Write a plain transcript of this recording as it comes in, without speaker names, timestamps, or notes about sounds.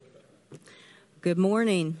Good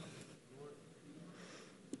morning.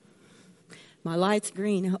 My light's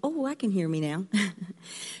green. Oh, I can hear me now.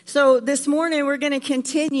 So this morning we're going to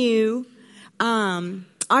continue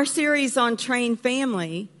our series on Treign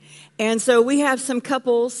Family. And so we have some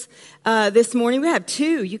couples this morning. We have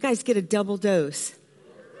two. You guys get a double dose.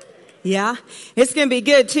 Yeah, it's going to be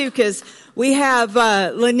good too because we have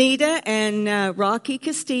Lanita and Rocky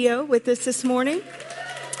Castillo with us this morning.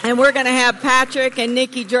 And we're going to have Patrick and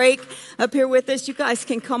Nikki Drake up here with us. You guys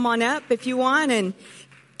can come on up if you want and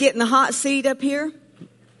get in the hot seat up here.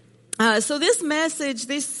 So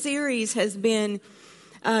this series has been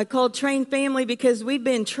called Treign Family because we've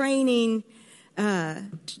been trying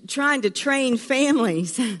to train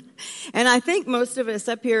families. And I think most of us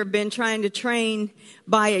up here have been trying to train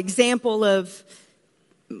by example of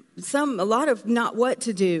a lot of not what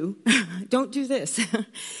to do. Don't do this.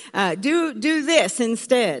 Do this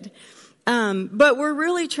instead. But we're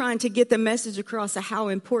really trying to get the message across of how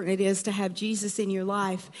important it is to have Jesus in your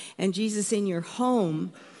life and Jesus in your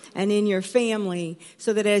home and in your family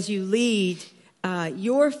so that as you lead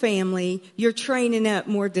your family, you're training up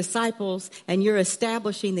more disciples and you're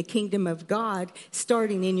establishing the kingdom of God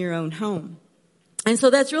starting in your own home. And so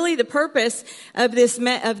that's really the purpose of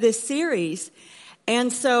this series.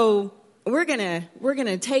 And so we're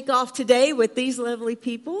gonna take off today with these lovely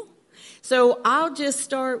people. So I'll just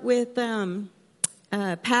start with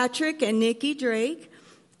Patrick and Nikki Drake.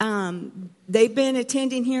 They've been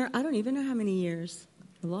attending here, I don't even know how many years.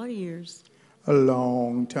 A lot of years. A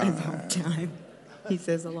long time. A long time. He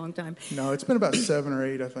says a long time. No, it's been about 7 or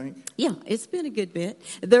 8, I think. Yeah, it's been a good bit.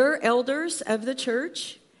 They're elders of the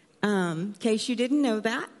church, in case you didn't know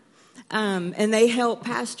that. And they help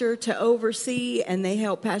Pastor to oversee, and they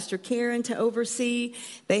help Pastor Karen to oversee.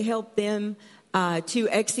 They help them to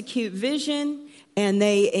execute vision, and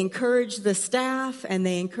they encourage the staff, and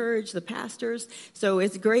they encourage the pastors. So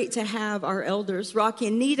it's great to have our elders. Rocky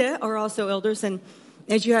and Nita are also elders, and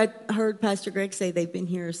as you had heard Pastor Greg say, they've been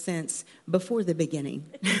here since before the beginning.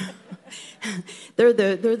 They're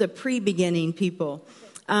the pre-beginning people,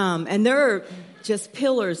 and they're just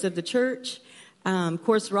pillars of the church. Of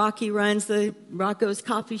course, Rocky runs the Rocco's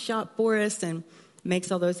Coffee Shop for us and makes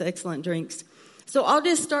all those excellent drinks. So I'll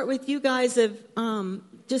just start with you guys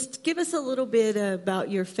just give us a little bit about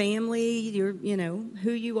your family,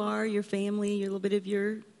 who you are, your family, a little bit of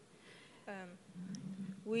your.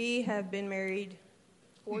 We have been married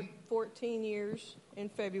 14 years in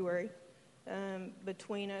February.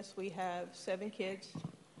 Between us, we have 7 kids.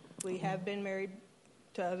 We have been married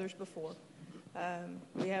to others before.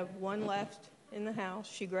 We have one left in the house.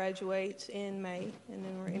 She graduates in May, and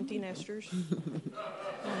then we're empty nesters.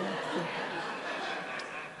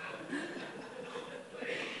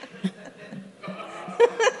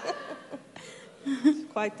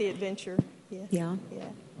 It's quite the adventure. Yeah.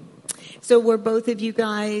 So were both of you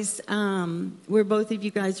guys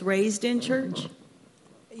raised in church?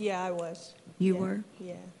 Yeah, I was. You were?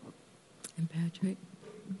 Yeah. And Patrick?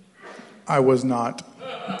 I was not.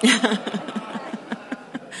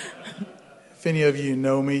 If any of you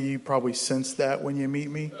know me, you probably sense that when you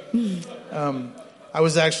meet me. I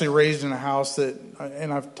was actually raised in a house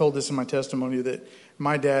and I've told this in my testimony, that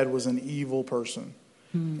my dad was an evil person.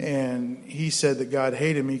 And he said that God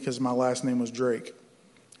hated me because my last name was Drake.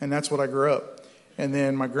 And that's what I grew up. And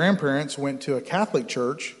then my grandparents went to a Catholic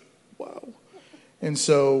church. Wow. And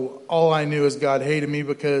so all I knew is God hated me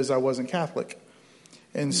because I wasn't Catholic.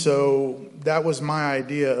 And so that was my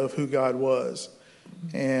idea of who God was.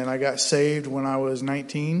 And I got saved when I was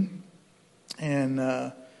 19. And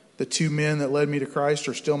the 2 men that led me to Christ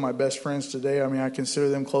are still my best friends today. I mean, I consider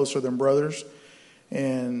them closer than brothers.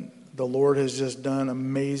 And the Lord has just done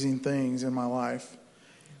amazing things in my life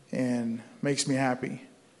and makes me happy.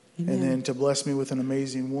 Amen. And then to bless me with an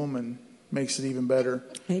amazing woman makes it even better.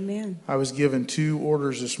 Amen. I was given 2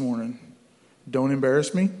 orders this morning. Don't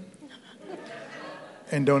embarrass me.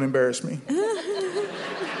 And don't embarrass me.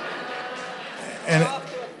 And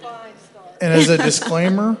as a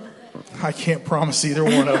disclaimer, I can't promise either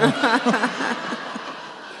one of them.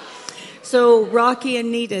 So, Rocky and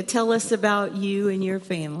Nita, tell us about you and your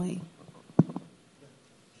family.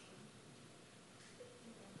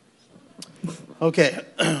 Okay,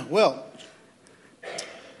 well,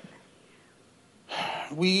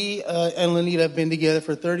 we and Lanita have been together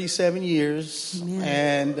for 37 years,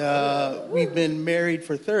 Amen. And we've been married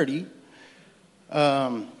for 30.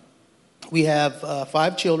 We have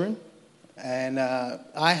 5 children, and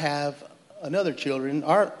I have another children.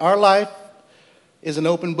 Our life is an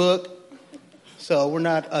open book. So we're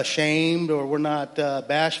not ashamed or we're not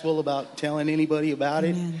bashful about telling anybody about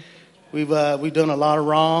it. Amen. We've done a lot of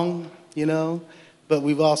wrong. you know, but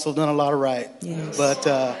we've also done a lot of right. Yes. But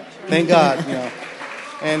thank God, you know.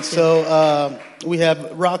 And so we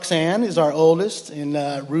have Roxanne is our oldest, and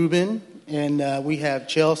Reuben, and we have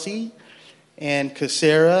Chelsea, and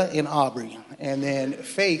Cassera, and Aubrey. And then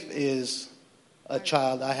Faith is a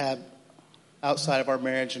child I have outside of our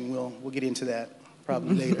marriage, and we'll get into that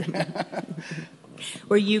probably later.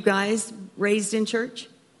 Were you guys raised in church?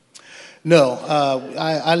 No,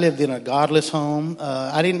 I lived in a godless home.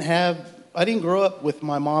 I didn't grow up with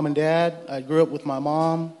my mom and dad. I grew up with my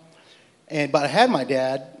mom, but I had my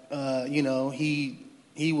dad. You know, he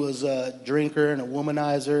was a drinker and a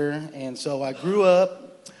womanizer, and so I grew up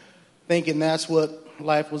thinking that's what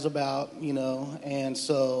life was about, you know. And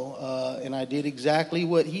so, and I did exactly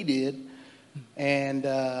what he did. And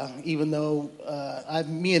even though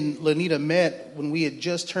me and Lanita met when we had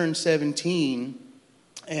just turned 17,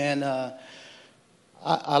 and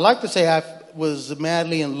I like to say I was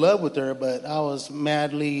madly in love with her, but I was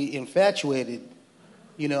madly infatuated.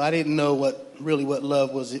 You know, I didn't know what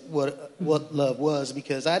love was, what love was,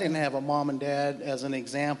 because I didn't have a mom and dad as an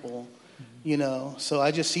example. You know, so I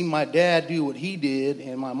just seen my dad do what he did,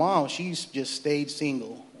 and my mom, she's just stayed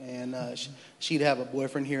single, and she'd have a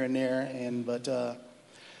boyfriend here and there,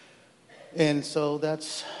 and so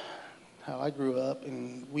that's how I grew up,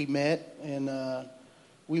 and we met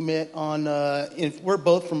on, we're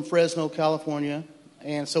both from Fresno, California,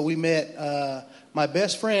 and so we met, my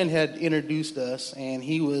best friend had introduced us, and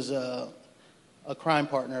he was a crime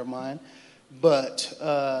partner of mine, but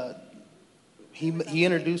he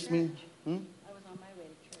introduced me. I was on my way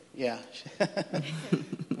to church. Yeah.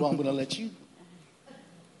 Well, I'm going to let you.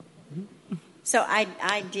 So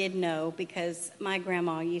I did know, because my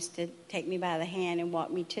grandma used to take me by the hand and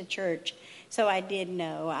walk me to church. So I did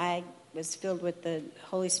know. I was filled with the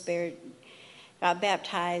Holy Spirit, got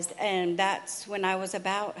baptized, and that's when I was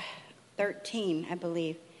about 13, I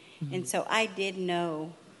believe. Mm-hmm. And so I did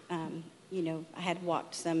know, you know, I had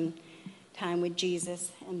walked some time with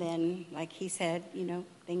Jesus, and then, like he said, you know,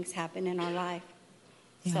 things happen in our life.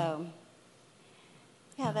 Yeah. So,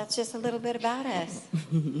 yeah, that's just a little bit about us.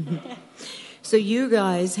 So you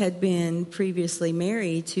guys had been previously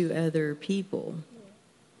married to other people.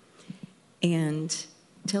 And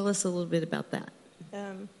tell us a little bit about that.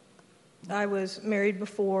 I was married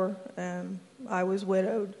before. I was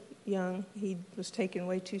widowed young. He was taken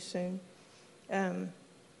way too soon. And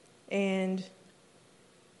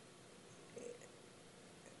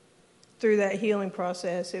through that healing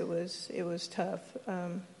process, it was tough.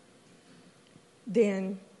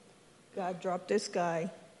 Then God dropped this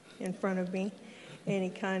guy in front of me, and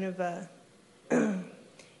he kind of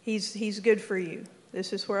he's good for you.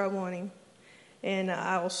 This is where I want him. And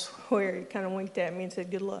I'll swear, he kind of winked at me and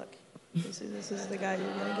said, "Good luck. This is the guy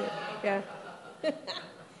you're going to get." Yeah.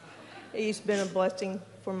 He's been a blessing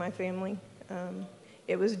for my family.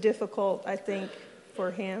 It was difficult, I think,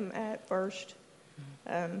 for him at first.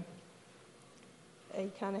 He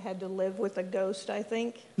kind of had to live with a ghost, I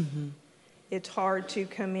think. Mm-hmm. It's hard to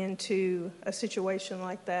come into a situation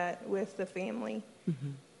like that with the family. Mm-hmm.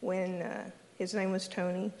 When his name was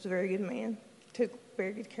Tony, he was a very good man, took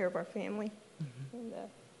very good care of our family. Mm-hmm. And,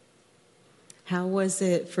 how was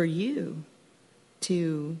it for you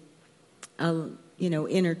to,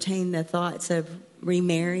 entertain the thoughts of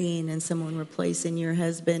remarrying and someone replacing your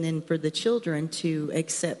husband, and for the children to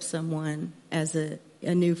accept someone as a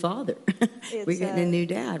new father? We're getting a new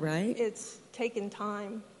dad, right? It's taken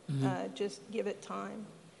time. Mm-hmm. Just give it time.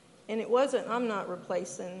 And it wasn't, I'm not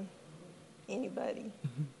replacing anybody.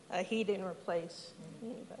 Mm-hmm. He didn't replace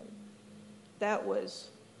anybody. That was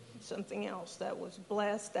something else. That was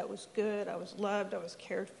blessed. That was good. I was loved. I was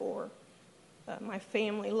cared for. My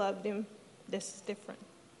family loved him. This is different.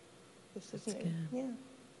 This is new. Good. Yeah.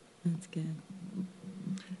 That's good.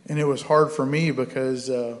 And it was hard for me because,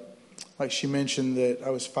 like she mentioned, that I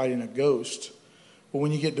was fighting a ghost. Well,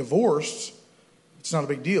 when you get divorced, it's not a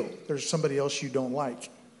big deal. There's somebody else you don't like.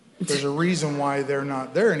 There's a reason why they're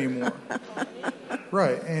not there anymore.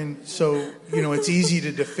 Right. And so, it's easy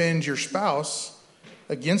to defend your spouse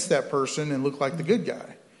against that person and look like the good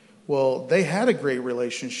guy. Well, they had a great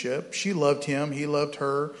relationship. She loved him. He loved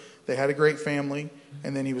her. They had a great family.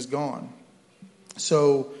 And then he was gone.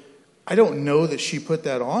 So I don't know that she put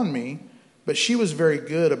that on me, but she was very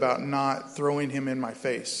good about not throwing him in my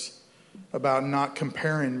face, about not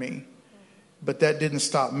comparing me. But that didn't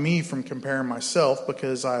stop me from comparing myself,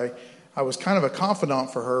 because I was kind of a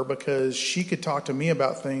confidant for her, because she could talk to me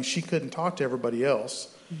about things she couldn't talk to everybody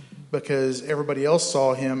else, because everybody else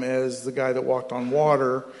saw him as the guy that walked on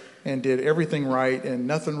water and did everything right and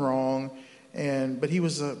nothing wrong. But he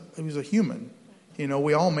was a human.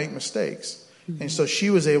 We all make mistakes. Mm-hmm. And so she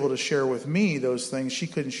was able to share with me those things she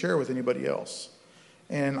couldn't share with anybody else.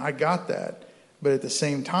 And I got that. But at the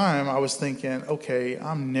same time, I was thinking, okay,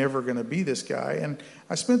 I'm never going to be this guy. And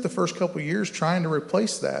I spent the first couple of years trying to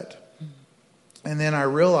replace that. And then I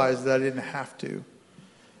realized that I didn't have to.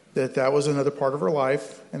 That was another part of her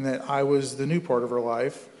life, and that I was the new part of her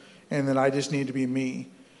life, and that I just need to be me.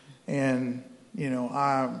 And,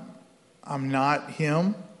 I'm not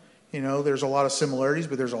him. There's a lot of similarities,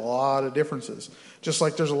 but there's a lot of differences. Just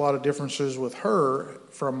like there's a lot of differences with her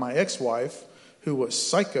from my ex-wife, who was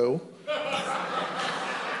psycho.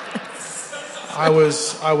 I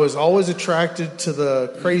was always attracted to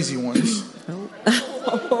the crazy ones.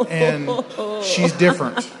 And she's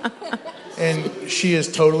different. And she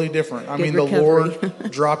is totally different. I mean, the Lord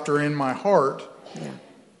dropped her in my heart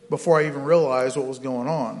before I even realized what was going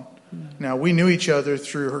on. Now, we knew each other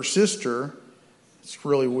through her sister. It's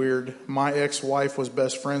really weird. My ex-wife was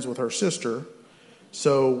best friends with her sister.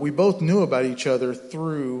 So we both knew about each other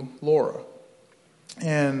through Laura.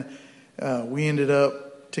 And we ended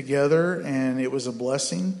up together, and it was a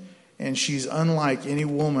blessing. And she's unlike any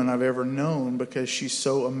woman I've ever known because she's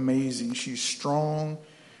so amazing. She's strong.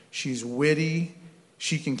 She's witty.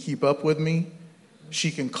 She can keep up with me. She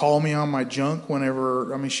can call me on my junk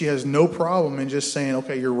whenever. She has no problem in just saying,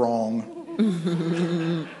 okay, you're wrong.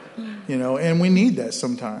 And we need that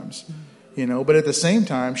sometimes. But at the same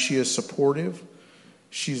time, she is supportive.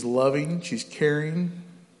 She's loving. She's caring.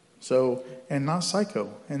 And not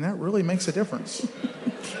psycho. And that really makes a difference.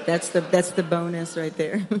 That's the bonus right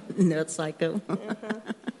there. Not psycho.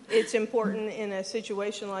 It's important in a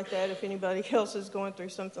situation like that, if anybody else is going through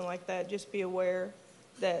something like that, just be aware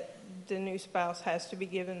that the new spouse has to be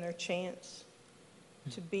given their chance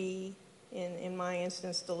to be, in my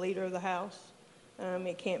instance, the leader of the house.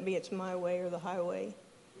 It can't be it's my way or the highway.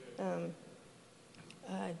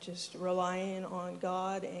 Just relying on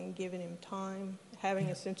God and giving him time, having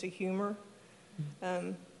a sense of humor.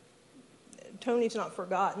 Tony's not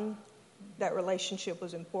forgotten. That relationship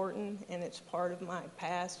was important, and it's part of my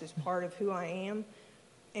past. It's part of who I am.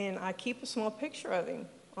 And I keep a small picture of him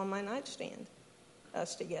on my nightstand,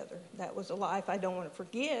 us together. That was a life I don't want to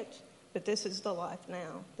forget, but this is the life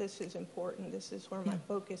now. This is important. This is where my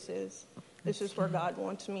focus is. This is where God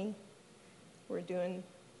wants me. We're doing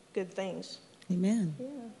good things. Amen.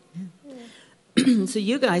 Yeah. So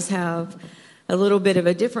you guys have a little bit of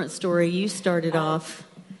a different story. You started off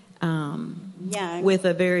with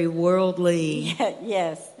a very worldly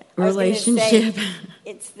relationship.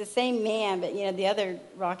 It's the same man, but the other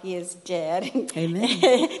Rocky is dead.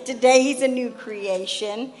 Amen. Today he's a new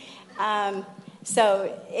creation.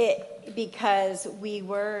 Because we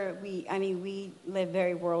lived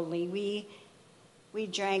very worldly. We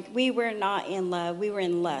drank. We were not in love. We were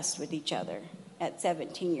in lust with each other at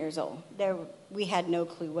 17 years old. We had no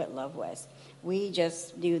clue what love was. We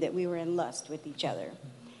just knew that we were in lust with each other.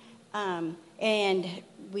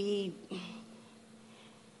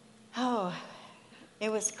 It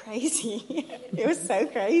was crazy. It was so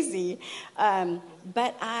crazy.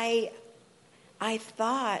 But I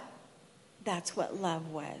thought that's what love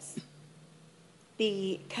was.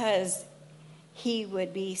 Because he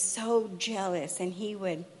would be so jealous, and he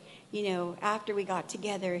would, after we got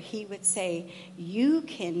together, he would say, you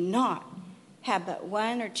cannot have but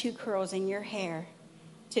 1 or 2 curls in your hair.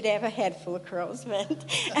 Today I have a head full of curls, but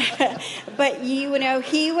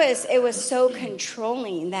it was so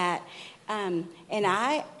controlling that, and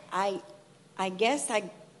I guess I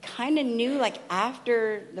kind of knew, like,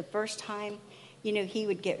 after the first time, he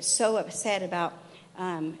would get so upset about,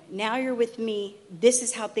 now you're with me, this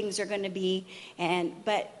is how things are going to be,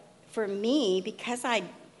 but for me, because I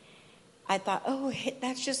thought, oh,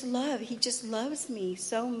 that's just love. He just loves me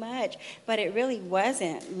so much, but it really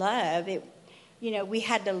wasn't love. We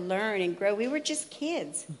had to learn and grow. We were just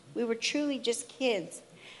kids. We were truly just kids.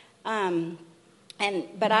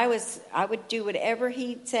 But I would do whatever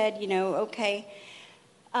he said, okay.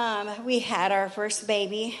 We had our first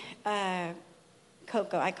baby,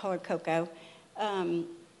 Coco. I call her Coco.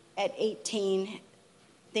 At 18,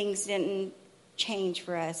 things didn't change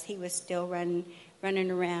for us. He was still running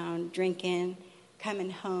around, drinking, coming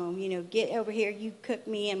home. Get over here, you cook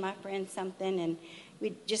me and my friend something, and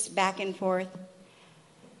we just back and forth.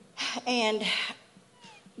 And,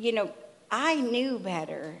 I knew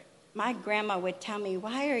better. My grandma would tell me,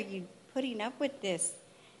 why are you putting up with this?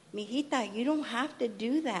 Mijita, you don't have to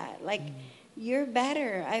do that. Like, you're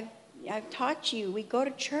better. I've taught you. We go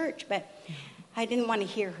to church. But I didn't want to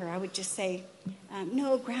hear her. I would just say,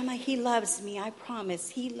 no, Grandma, he loves me. I promise.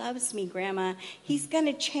 He loves me, Grandma. He's going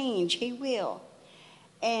to change. He will.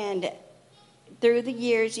 And through the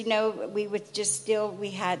years, we would just we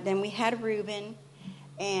had Reuben,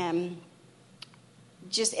 and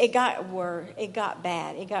just it got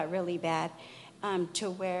bad. It got really bad, to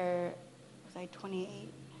where was I 28?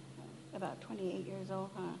 About 28 years old,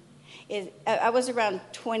 huh? I was around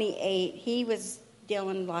 28. He was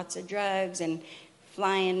dealing lots of drugs and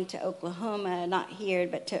flying to Oklahoma, not here,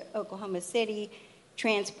 but to Oklahoma City,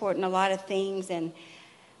 transporting a lot of things, and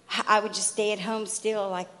I would just stay at home still,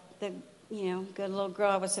 like the good little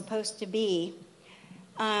girl I was supposed to be.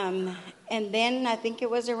 And then I think it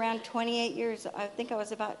was around 28 years. I think I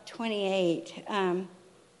was about 28.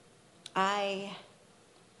 My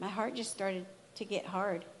heart just started to get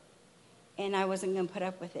hard, and I wasn't going to put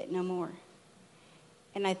up with it no more.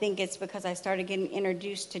 And I think it's because I started getting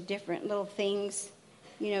introduced to different little things,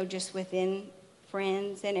 just within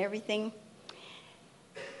friends and everything.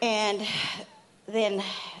 And then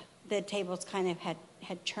the tables kind of had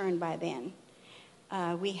turned by then.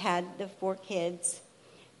 We had the 4 kids,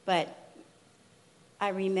 but I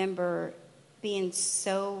remember being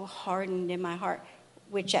so hardened in my heart,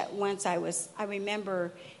 which at once I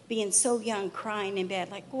remember being so young, crying in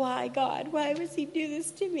bed, like, why, God? Why does he do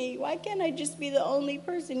this to me? Why can't I just be the only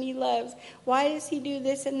person he loves? Why does he do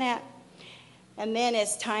this and that? And then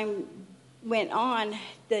as time went on,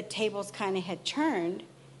 the tables kind of had turned,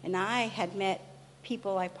 and I had met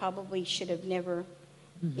people I probably should have never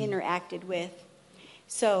interacted with.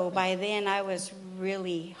 So by then I was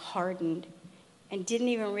really hardened and didn't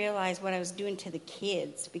even realize what I was doing to the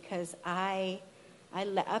kids, because I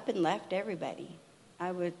up and left everybody.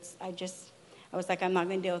 I was like, I'm not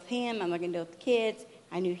going to deal with him. I'm not going to deal with the kids.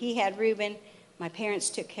 I knew he had Reuben. My parents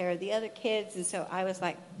took care of the other kids, and so I was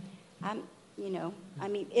like,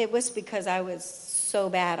 it was because I was so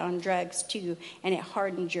bad on drugs too, and it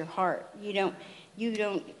hardens your heart. You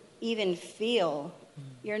don't even feel,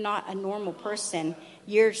 you're not a normal person.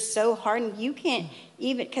 You're so hardened. You can't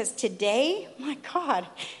even, because today,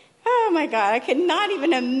 oh my God, I could not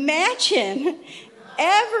even imagine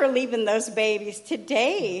ever leaving those babies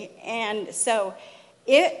today. And so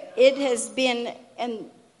it has been, and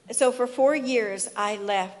so for 4 years I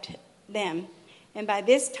left them. And by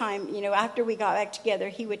this time, after we got back together,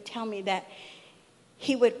 he would tell me that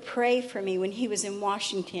he would pray for me when he was in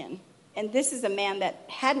Washington. And this is a man that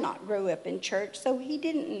had not grew up in church, so he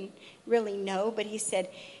didn't really know. But he said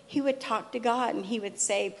he would talk to God, and he would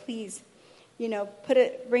say, please,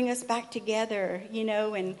 bring us back together,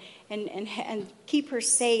 and keep her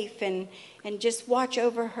safe, and just watch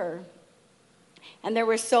over her. And there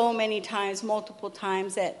were so many times, multiple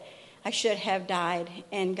times, that I should have died.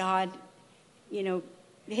 And God,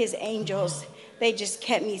 his angels, they just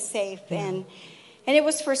kept me safe. And it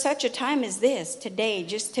was for such a time as this today,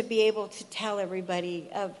 just to be able to tell everybody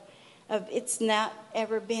of it's not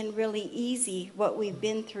ever been really easy what we've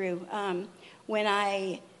been through. When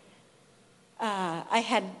I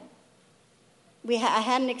had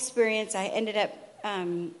an experience. I ended up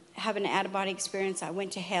having an out-of-body experience. I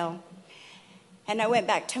went to hell, and I went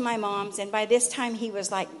back to my mom's. And by this time, he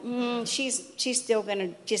was like, "She's still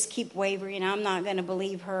gonna just keep wavering. I'm not gonna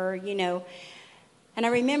believe her, And I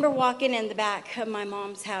remember walking in the back of my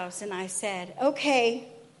mom's house, and I said, okay,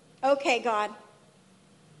 God.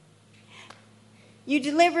 You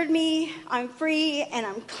delivered me, I'm free, and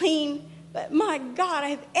I'm clean, but my God, I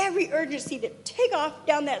have every urgency to take off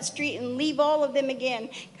down that street and leave all of them again,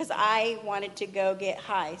 because I wanted to go get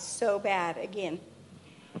high so bad again.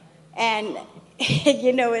 And,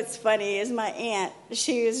 it's funny, is my aunt,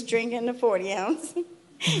 she was drinking a 40-ounce.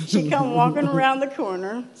 She come walking around the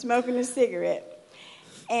corner, smoking a cigarette.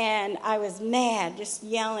 And I was mad, just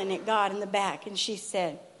yelling at God in the back. And she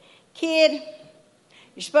said, "Kid,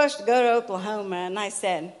 you're supposed to go to Oklahoma." And I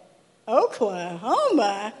said,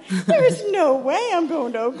 "Oklahoma? There's no way I'm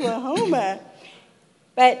going to Oklahoma."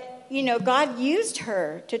 But, God used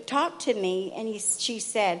her to talk to me. And she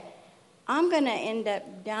said, "I'm going to end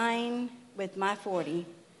up dying with my 40.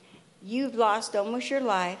 You've lost almost your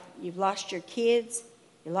life. You've lost your kids.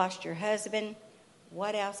 You lost your husband.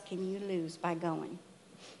 What else can you lose by going?"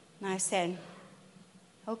 And I said,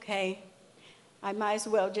 okay, I might as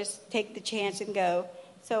well just take the chance and go.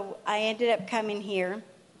 So I ended up coming here.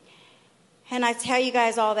 And I tell you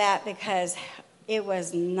guys all that because it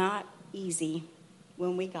was not easy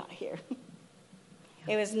when we got here.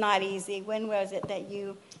 It was not easy. When was it that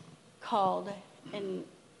you called and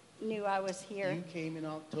knew I was here? You came in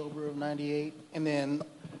October of 98, and then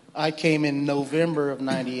I came in November of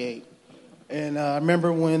 98. And I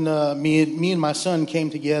remember when me and my son came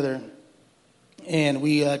together, and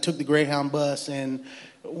we took the Greyhound bus, and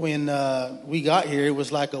when we got here, it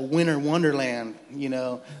was like a winter wonderland.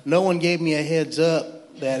 No one gave me a heads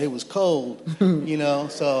up that it was cold.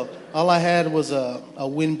 So all I had was a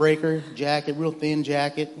windbreaker jacket, real thin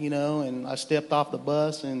jacket. And I stepped off the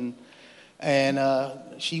bus and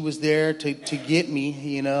she was there to get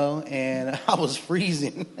me, and I was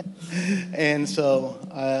freezing. And so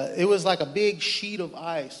it was like a big sheet of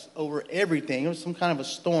ice over everything. It was some kind of a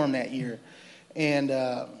storm that year. And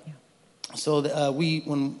so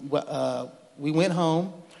when we went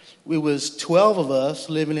home, we was 12 of us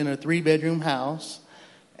living in a 3-bedroom house,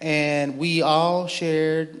 and we all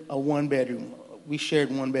shared a 1-bedroom. We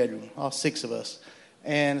shared 1 bedroom, all 6 of us.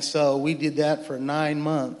 And so we did that for 9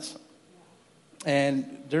 months.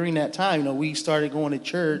 And during that time, we started going to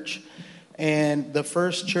church. And the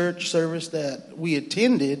first church service that we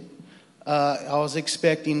attended, I was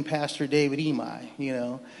expecting Pastor David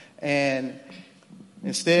Emai, And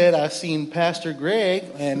instead, I seen Pastor Greg,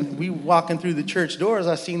 and we walking through the church doors,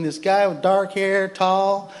 I seen this guy with dark hair,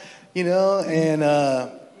 tall,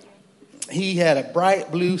 and he had a bright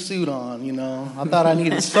blue suit on, I thought I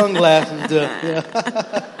needed sunglasses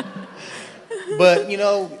But,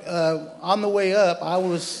 on the way up, I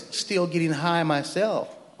was still getting high myself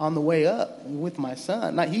on the way up with my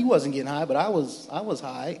son. He wasn't getting high, but I was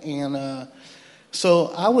high. And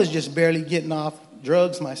so I was just barely getting off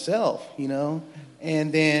drugs myself,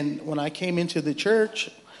 And then when I came into the church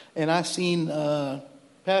and I seen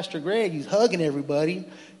Pastor Greg, he's hugging everybody,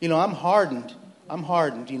 I'm hardened,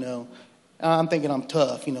 I'm thinking I'm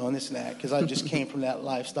tough, and this and that, because I just came from that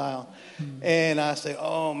lifestyle. And I say,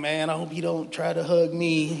 oh, man, I hope you don't try to hug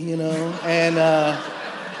me, And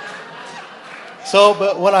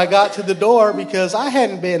but when I got to the door, because I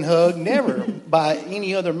hadn't been hugged, never, by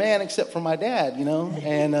any other man except for my dad,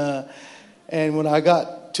 And when I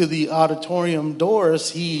got to the auditorium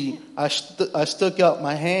doors, I stuck out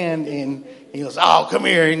my hand, and he goes, oh, come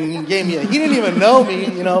here, and he gave me he didn't even know me,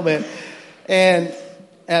 and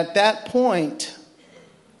at that point,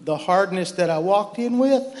 the hardness that I walked in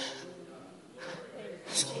with,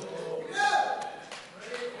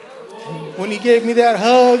 when he gave me that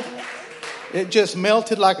hug, it just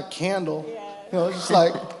melted like a candle. It's just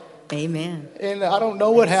like, amen. And I don't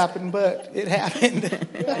know what happened, but it happened.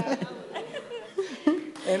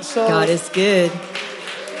 And so God is good.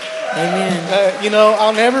 Amen.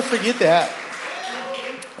 I'll never forget that.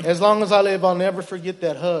 As long as I live, I'll never forget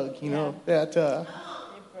that hug, that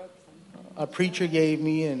a preacher gave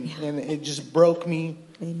me, and it just broke me.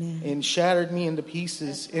 Amen. And shattered me into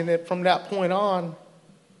pieces. And from that point on,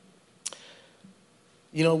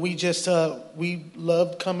 we just, we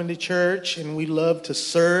loved coming to church, and we loved to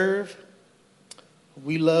serve.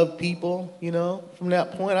 We loved people, From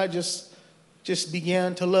that point, I just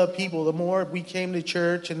began to love people. The more we came to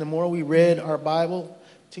church and the more we read our Bible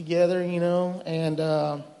together, and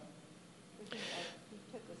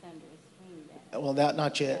well, that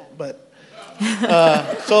not yet, but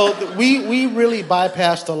so we really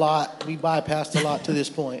bypassed a lot. We bypassed a lot to this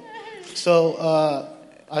point. So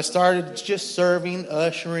I started just serving,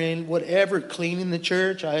 ushering, whatever, cleaning the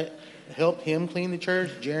church. I helped him clean the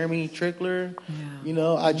church, Jeremy Trickler.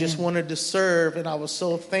 Yeah. I just wanted to serve, and I was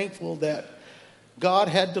so thankful that God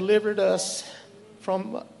had delivered us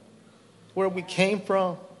from where we came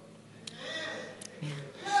from.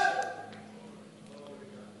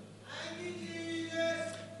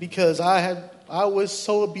 Because I was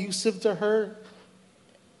so abusive to her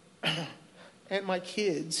and my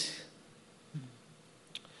kids.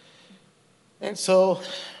 And so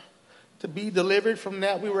to be delivered from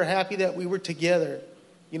that, we were happy that we were together,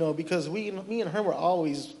 because me and her were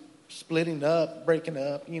always splitting up, breaking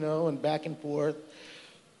up, and back and forth.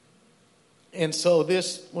 And so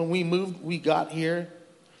when we moved, we got here,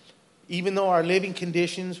 even though our living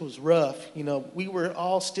conditions was rough, we were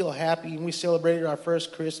all still happy, and we celebrated our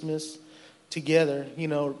first Christmas together,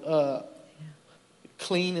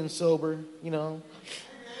 clean and sober,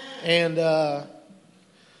 and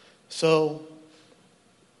so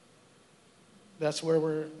that's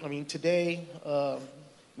where today,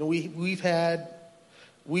 we've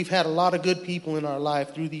had a lot of good people in our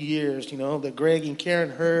life through the years, the Greg and Karen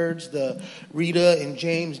Herds, the Rita and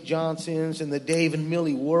James Johnsons, and the Dave and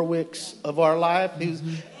Millie Warwicks of our life, who's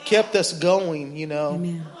kept us going,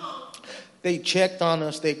 Amen. They checked on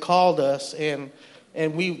us, they called us, and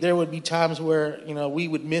there would be times where, we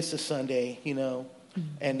would miss a Sunday,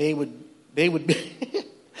 and they would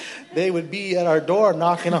they would be at our door,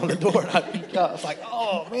 knocking on the door, and I'd peek out. It's like,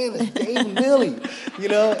 oh man, it's Dave and Millie,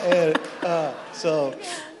 and so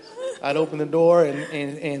I'd open the door,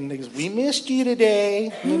 and we missed you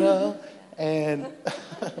today, And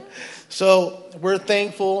so we're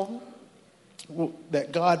thankful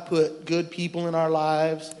that God put good people in our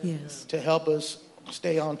lives to help us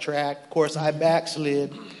stay on track. Of course, I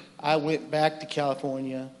backslid. I went back to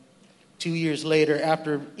California 2 years later,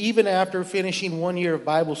 after finishing 1 year of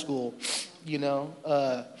Bible school.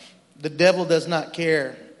 The devil does not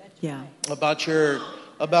care about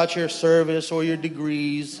your service or your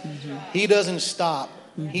degrees. He doesn't stop.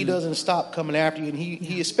 He doesn't stop coming after you, and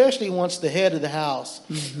he especially wants the head of the house.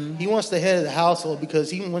 He wants the head of the household,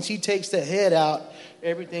 because once he takes the head out,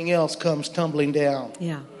 everything else comes tumbling down.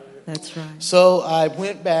 Yeah, that's right. So I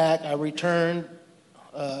went back. I returned,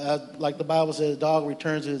 like the Bible says, the dog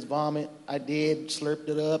returns to his vomit. I did, slurped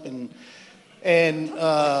it up, and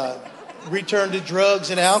returned to drugs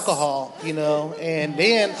and alcohol. And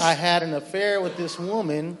then I had an affair with this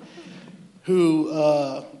woman who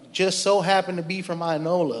just so happened to be from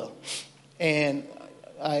Inola, and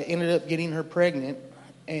I ended up getting her pregnant,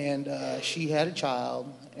 and she had a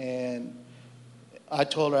child. And I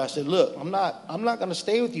told her, I said, "Look, I'm not going to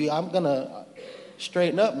stay with you. I'm going to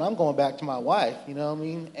straighten up, and I'm going back to my wife." You know what I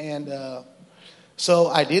mean? And so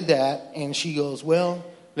I did that, and she goes, "Well,"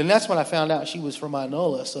 then that's when I found out she was from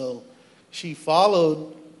Inola. So she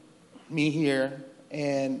followed me here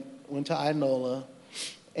and went to Inola.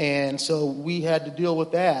 And so we had to deal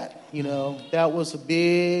with that. That was a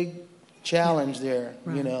big challenge there,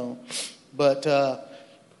 Right. But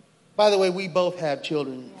by the way, we both have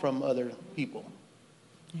children from other people.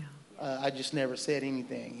 Yeah. I just never said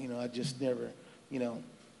anything, I just never,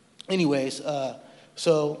 Anyways,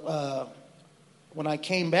 so when I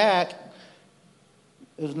came back,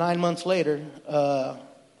 it was 9 months later,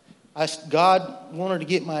 God wanted to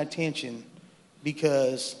get my attention,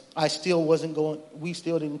 because we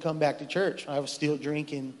still didn't come back to church. I was still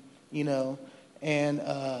drinking, and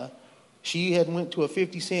she had went to a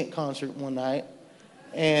 50 Cent concert one night,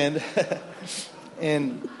 and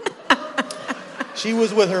and she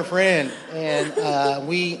was with her friend, and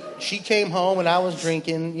she came home, and I was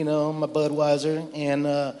drinking, my Budweiser, and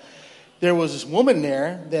there was this woman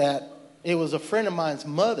there that it was a friend of mine's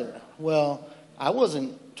mother. Well, I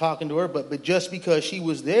wasn't talking to her, but just because she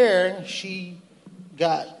was there, she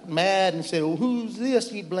got mad and said, "Well, who's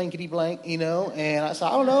this, you blankety blank?" And I said,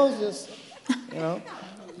 "I don't know, it's just,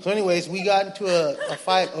 So anyways, we got into a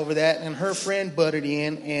fight over that, and her friend butted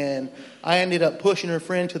in, and I ended up pushing her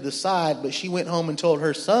friend to the side, but she went home and told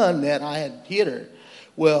her son that I had hit her.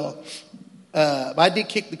 Well, I did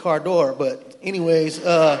kick the car door, but anyways,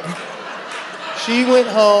 she went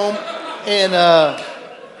home, and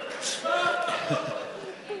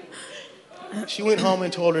she went home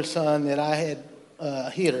and told her son that I had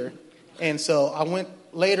hit her. And so I went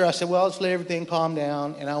later. I said, "Well, let's let everything calm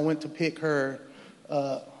down." And I went to pick her,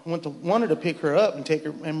 wanted to pick her up and take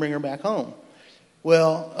her and bring her back home.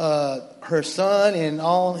 Well, her son and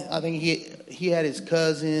all, I think he had his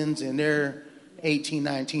cousins, and they're 18,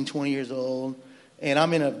 19, 20 years old. And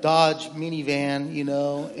I'm in a Dodge minivan,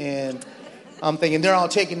 and I'm thinking they're all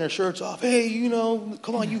taking their shirts off. "Hey,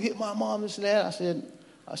 come on, you hit my mom, this and that."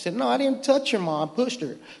 I said, "No, I didn't touch your mom. I pushed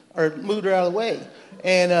her or moved her out of the way."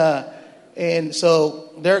 And so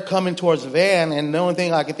they're coming towards the van, and the only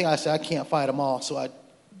thing I could think, I said, "I can't fight them all." So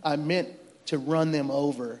I meant to run them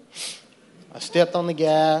over. I stepped on the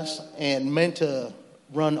gas and meant to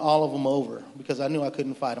run all of them over, because I knew I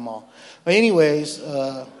couldn't fight them all. But anyways,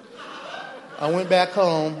 I went back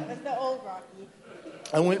home. That's the old Rocky.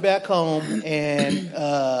 I went back home, and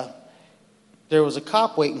there was a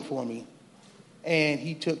cop waiting for me. And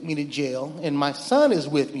he took me to jail, and my son is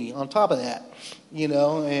with me on top of that,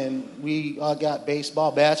 and we all got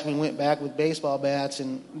baseball bats. We went back with baseball bats,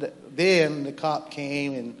 and then the cop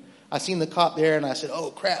came, and I seen the cop there, and I said, "Oh,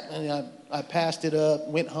 crap," and I passed it up,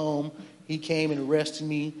 went home. He came and arrested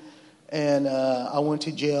me, and I went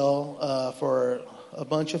to jail for a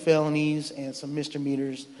bunch of felonies and some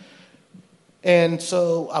misdemeanors. And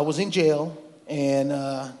so I was in jail, and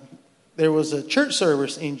there was a church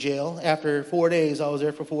service in jail after 4 days. I was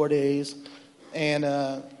there for 4 days. And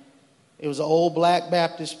it was an old black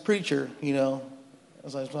Baptist preacher, I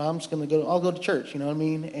was like, "Well, I'm just going to I'll go to church," you know what I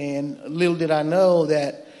mean? And little did I know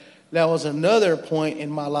that was another point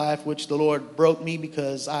in my life which the Lord broke me,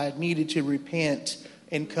 because I needed to repent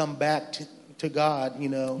and come back to God,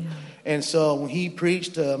 Yeah. And so when he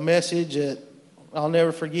preached a message that I'll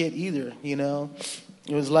never forget either,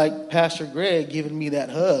 It was like Pastor Greg giving me that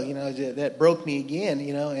hug, that broke me again,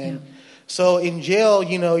 And so in jail,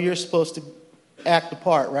 you're supposed to act the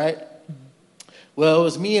part, right? Well, it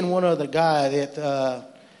was me and one other guy that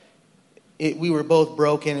we were both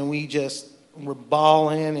broken, and we just were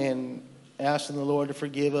bawling, asking the Lord to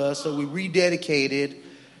forgive us. So we rededicated,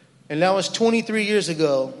 and that was 23 years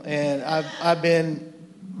ago. And I've been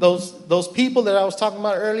those people that I was talking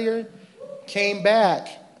about earlier came back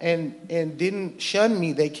and didn't shun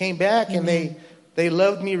me. They came back. Amen. And they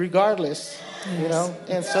loved me regardless. Yes. You know,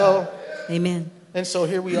 and so amen. And so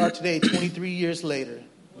here we are today, 23 years later.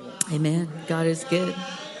 Amen. God is good.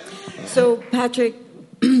 So, Patrick,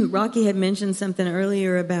 Rocky had mentioned something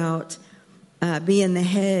earlier about being the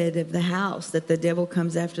head of the house, that the devil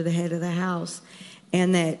comes after the head of the house.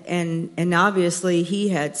 And that, and obviously he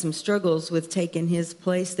had some struggles with taking his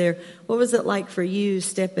place there. What was it like for you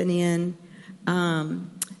stepping in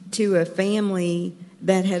to a family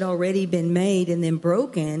that had already been made and then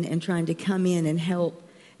broken, and trying to come in and help?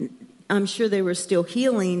 I'm sure they were still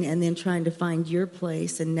healing, and then trying to find your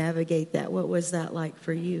place and navigate that. What was that like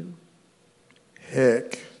for you?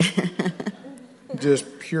 Heck.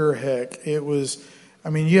 Just pure heck. It was, I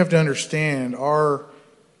mean, you have to understand, our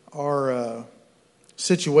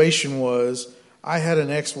situation was, I had an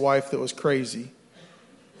ex-wife that was crazy.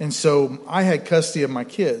 And so I had custody of my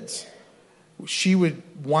kids. She would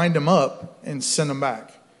wind them up and send them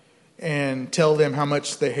back and tell them how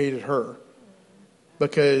much they hated her,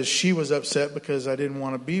 because she was upset because I didn't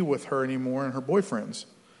want to be with her anymore and her boyfriends.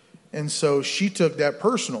 And so she took that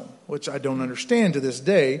personal, which I don't understand to this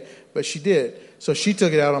day, but she did. So she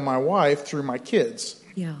took it out on my wife through my kids.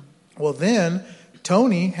 Yeah. Well, then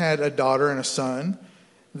Tony had a daughter and a son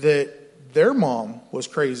that their mom was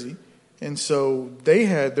crazy. And so they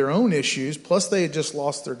had their own issues. Plus they had just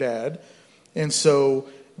lost their dad. And so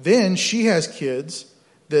then she has kids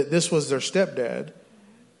that this was their stepdad.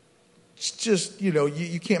 It's just, you know,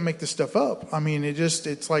 you can't make this stuff up. I mean,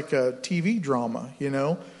 it's like a TV drama, you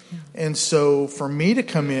know. Yeah. And so for me to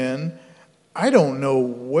come in, I don't know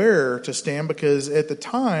where to stand, because at the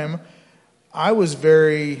time I was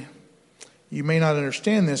very, you may not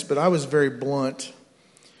understand this, but I was very blunt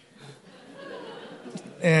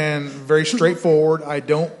and very straightforward. I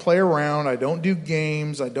don't play around. I don't do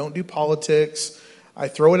games. I don't do politics. I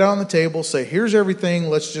throw it out on the table, say, here's everything.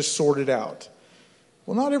 Let's just sort it out.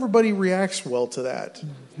 Well, not everybody reacts well to that.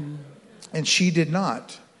 Mm-hmm. And she did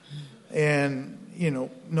not. And, you know,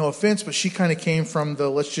 no offense, but she kind of came from the,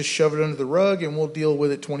 let's just shove it under the rug and we'll deal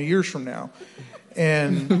with it 20 years from now.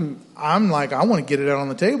 And I'm like, I want to get it out on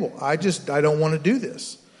the table. I don't want to do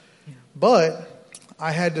this. Yeah. But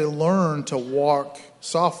I had to learn to walk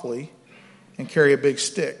softly and carry a big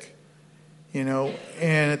stick, you know.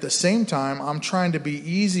 And at the same time, I'm trying to be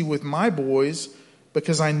easy with my boys,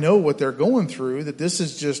 because I know what they're going through, that this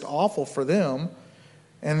is just awful for them.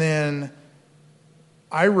 And then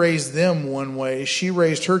I raised them one way, she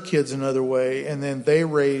raised her kids another way, and then they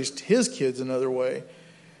raised his kids another way.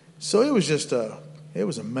 So it was just it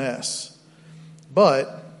was a mess.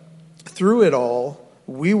 But through it all,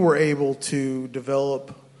 we were able to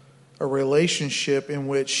develop a relationship in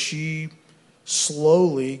which she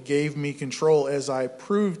slowly gave me control as I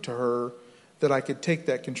proved to her that I could take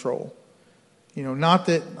that control. You know, not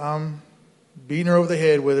that I'm beating her over the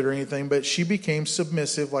head with it or anything, but she became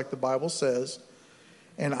submissive, like the Bible says.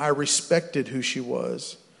 And I respected who she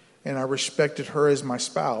was. And I respected her as my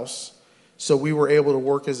spouse. So we were able to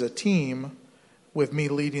work as a team with me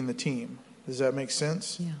leading the team. Does that make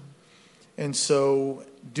sense? Yeah. And so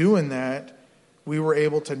doing that, we were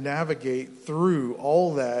able to navigate through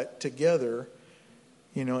all that together.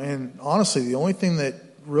 You know, and honestly, the only thing that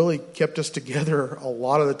really kept us together a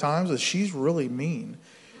lot of the times is she's really mean.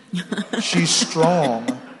 She's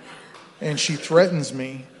strong, and she threatens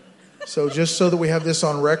me. So just so that we have this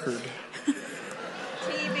on record.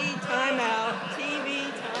 TV timeout.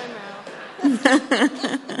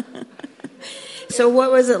 So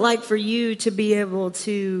what was it like for you to be able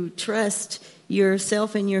to trust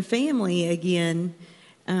yourself and your family again,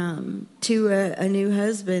 to a new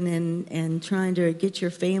husband, and trying to get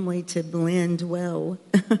your family to blend well?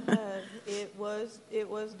 It was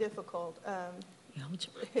difficult.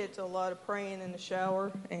 It's a lot of praying in the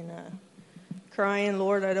shower and crying,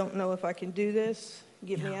 Lord, I don't know if I can do this.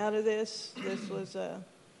 Get me out of this. This was,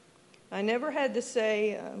 I never had to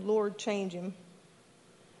say, Lord, change him,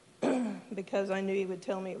 because I knew he would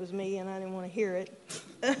tell me it was me and I didn't want to hear it.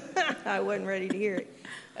 I wasn't ready to hear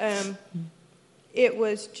it. It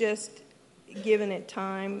was just giving it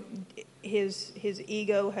time. His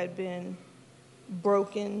ego had been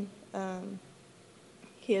broken.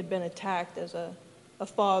 He had been attacked as a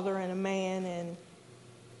father and a man, and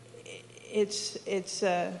it's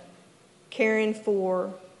caring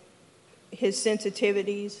for his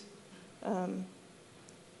sensitivities.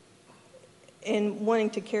 and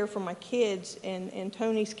wanting to care for my kids and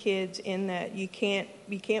Tony's kids, in that you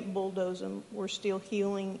can't bulldoze them. We're still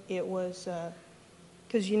healing. It was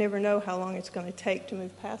because you never know how long it's going to take to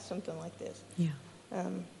move past something like this. Yeah.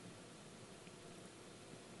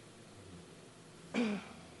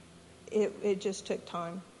 It just took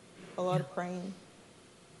time, a lot of praying.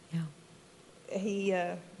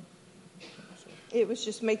 Yeah. It was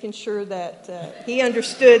just making sure that he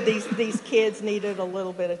understood these kids needed a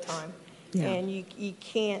little bit of time. Yeah. And you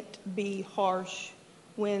can't be harsh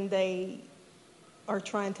when they are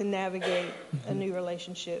trying to navigate a new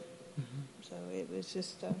relationship. So it was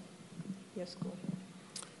just, yes, go ahead.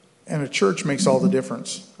 And a church makes all the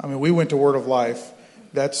difference. I mean, we went to Word of Life.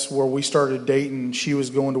 That's where we started dating. She was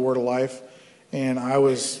going to Word of Life, and I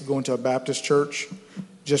was going to a Baptist church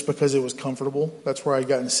just because it was comfortable. That's where I'd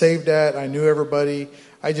gotten saved at. I knew everybody.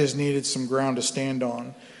 I just needed some ground to stand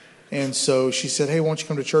on. And so she said, hey, why don't you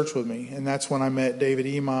come to church with me? And that's when I met David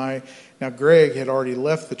Emai. Now, Greg had already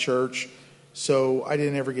left the church, so I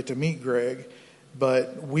didn't ever get to meet Greg.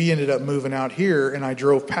 But we ended up moving out here, and I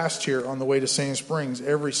drove past here on the way to Sand Springs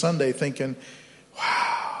every Sunday thinking,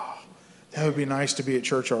 wow, that would be nice to be at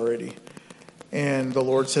church already. And the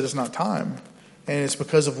Lord said it's not time. And it's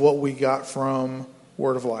because of what we got from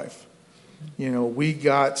Word of Life. You know, we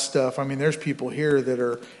got stuff. I mean, there's people here that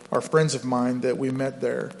are friends of mine that we met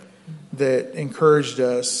there that encouraged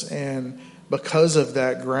us. And because of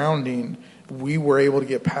that grounding, we were able to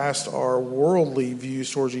get past our worldly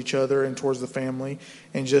views towards each other and towards the family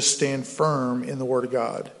and just stand firm in the Word of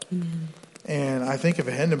God. Mm-hmm. And I think if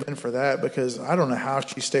it hadn't been for that, because I don't know how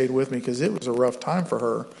she stayed with me, because it was a rough time for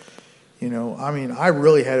her. You know, I mean, I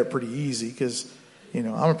really had it pretty easy because, you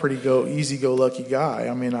know, I'm a pretty easy-go-lucky guy.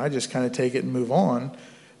 I mean, I just kind of take it and move on.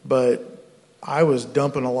 But I was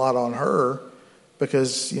dumping a lot on her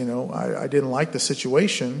because, you know, I didn't like the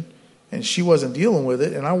situation, and she wasn't dealing with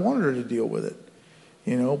it, and I wanted her to deal with it.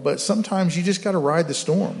 You know, but sometimes you just got to ride the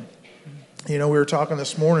storm. You know, we were talking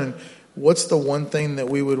this morning, what's the one thing that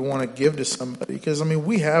we would want to give to somebody? Because, I mean,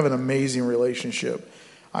 we have an amazing relationship.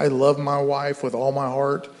 I love my wife with all my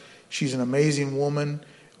heart. She's an amazing woman.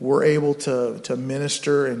 We're able to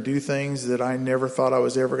minister and do things that I never thought I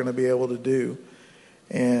was ever going to be able to do.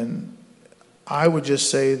 And I would just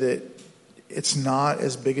say that it's not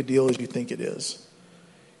as big a deal as you think it is.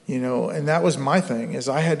 You know, and that was my thing, is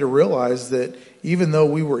I had to realize that even though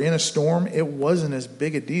we were in a storm, it wasn't as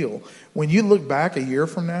big a deal. When you look back a year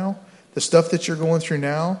from now, the stuff that you're going through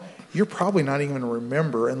now, you're probably not even going to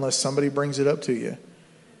remember unless somebody brings it up to you.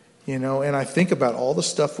 You know, and I think about all the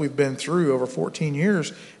stuff we've been through over 14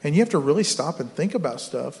 years, and you have to really stop and think about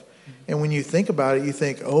stuff. And when you think about it, you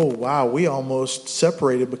think, oh, wow, we almost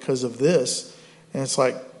separated because of this. And it's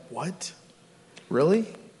like, what? Really?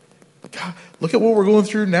 God, look at what we're going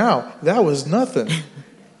through now. That was nothing.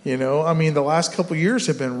 You know, I mean, the last couple of years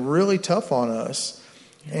have been really tough on us.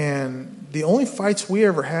 And the only fights we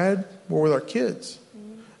ever had were with our kids.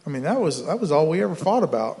 I mean, that was all we ever fought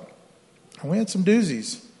about. And we had some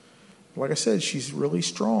doozies. Like I said, she's really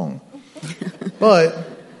strong. But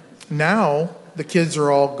now the kids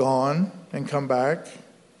are all gone and come back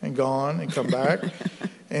and gone and come back.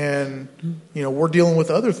 And, you know, we're dealing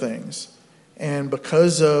with other things. And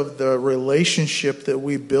because of the relationship that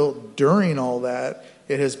we built during all that,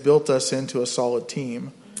 it has built us into a solid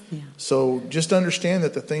team. Yeah. So just understand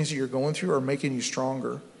that the things that you're going through are making you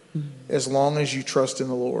stronger. As long as you trust in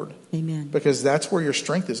the Lord. Amen. Because that's where your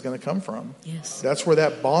strength is going to come from. Yes. That's where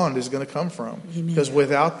that bond is going to come from. Amen. Because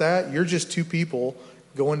without that, you're just two people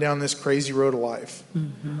going down this crazy road of life.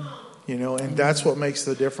 Mm-hmm. You know, and that's what makes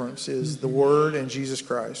the difference is the Word and Jesus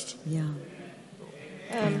Christ. Yeah.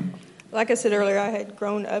 Like I said earlier, I had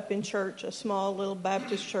grown up in church, a small little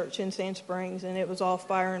Baptist church in Sand Springs, and it was all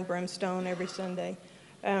fire and brimstone every Sunday.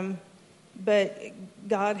 But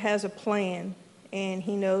God has a plan. And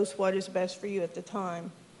He knows what is best for you at the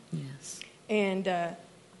time. Yes. And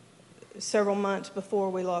several months before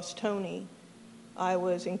we lost Tony, I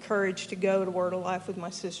was encouraged to go to Word of Life with my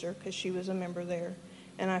sister because she was a member there.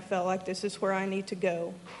 And I felt like this is where I need to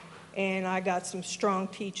go. And I got some strong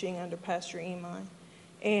teaching under Pastor Emai.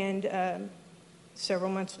 And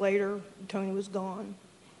several months later, Tony was gone.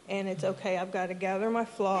 And it's okay, I've got to gather my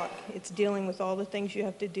flock. It's dealing with all the things you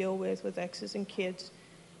have to deal with exes and kids.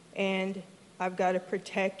 And I've got to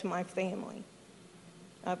protect my family.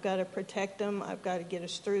 I've got to protect them. I've got to get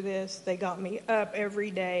us through this. They got me up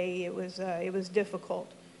every day. It was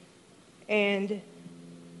difficult. And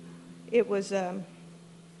it was,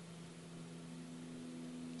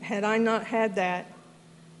 had I not had that,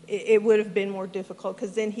 it would have been more difficult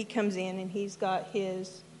because then he comes in and he's got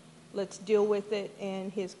his let's deal with it.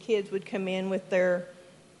 And his kids would come in with their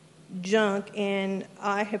junk, and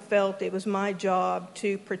I have felt it was my job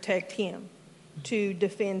to protect him, to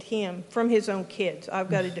defend him from his own kids. I've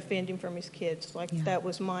got to defend him from his kids. That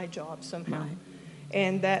was my job somehow. Right.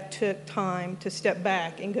 And that took time to step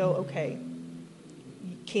back and go, okay,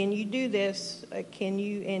 can you do this? Can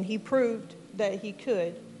you? And he proved that he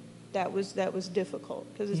could. That was difficult,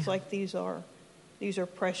 because it's like these are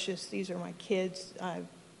precious. These are my kids. I've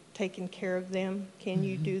taken care of them. Can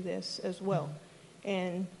you do this as well?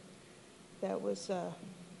 And that was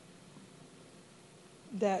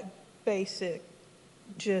that basic,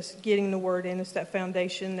 just getting the word in. It's that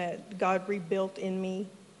foundation that God rebuilt in me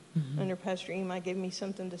under Pastor Imai, gave me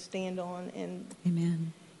something to stand on. And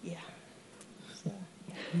Amen. Yeah.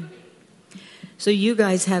 So you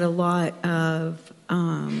guys had a lot of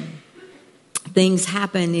things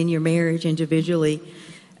happen in your marriage individually.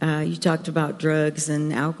 You talked about drugs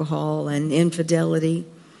and alcohol and infidelity,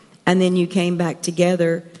 and then you came back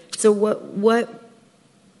together. So what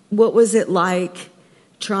was it like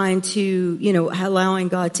trying to, allowing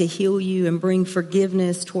God to heal you and bring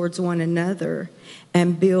forgiveness towards one another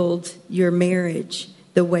and build your marriage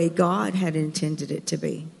the way God had intended it to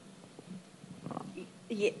be?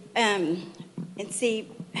 Yeah, and see,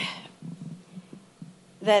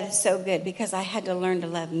 that is so good, because I had to learn to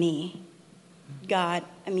love me. God,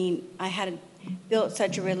 I had built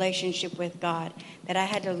such a relationship with God that I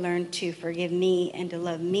had to learn to forgive me and to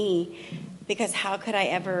love me, because how could I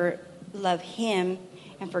ever love him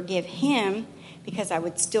and forgive him, because I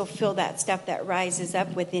would still feel that stuff that rises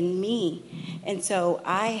up within me. And so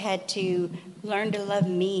I had to learn to love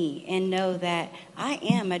me and know that I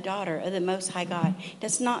am a daughter of the Most High God. It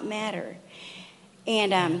does not matter.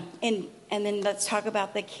 And then let's talk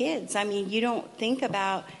about the kids. You don't think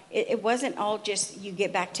about it. It wasn't all just you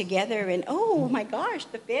get back together and, oh my gosh,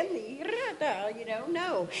 the family,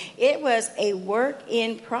 no. It was a work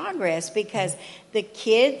in progress, because the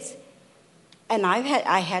kids, and I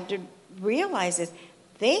had to realize this,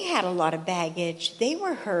 they had a lot of baggage. They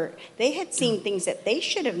were hurt. They had seen things that they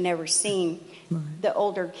should have never seen, the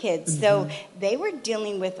older kids. So they were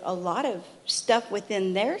dealing with a lot of stuff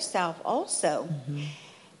within their self also.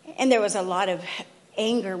 And there was a lot of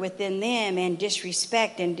anger within them, and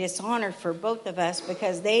disrespect and dishonor for both of us,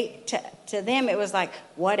 because to them it was like,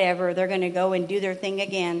 whatever, they're going to go and do their thing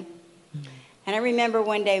again. And I remember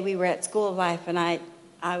one day we were at School of Life, and I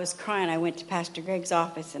was crying. I went to Pastor Greg's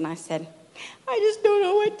office, and I said, I just don't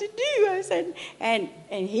know what to do. I said, and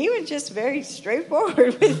he was just very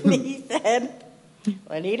straightforward with me. He said,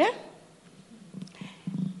 Juanita,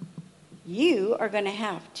 you are going to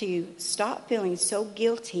have to stop feeling so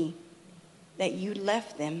guilty that you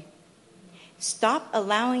left them. Stop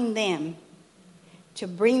allowing them to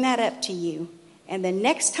bring that up to you. And the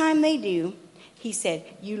next time they do, he said,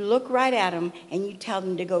 you look right at them and you tell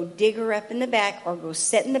them to go dig her up in the back, or go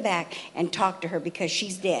sit in the back and talk to her, because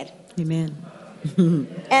she's dead. Amen.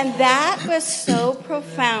 And that was so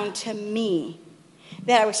profound to me,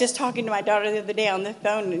 that I was just talking to my daughter the other day on the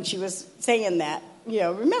phone, and she was saying that.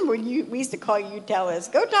 Remember when we used to call you, tell us,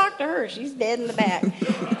 go talk to her, she's dead in the back.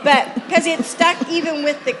 But because it stuck even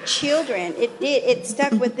with the children, it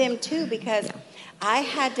stuck with them too, because I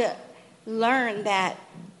had to learn that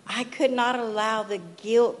I could not allow the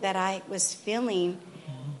guilt that I was feeling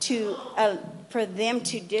for them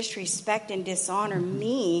to disrespect and dishonor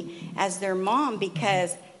me as their mom,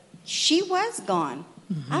 because she was gone.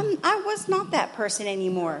 I was not that person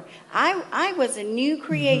anymore. I was a new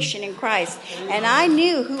creation in Christ, and I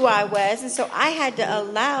knew who I was, and so I had to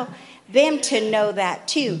allow them to know that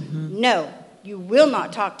too. No, you will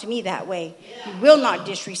not talk to me that way. You will not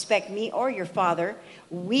disrespect me or your father.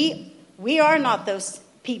 We are not those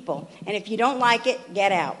people, and if you don't like it,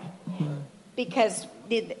 get out. Because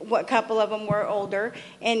what couple of them were older,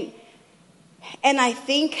 and I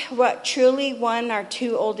think what truly won our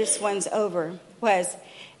two oldest ones over was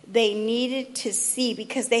they needed to see,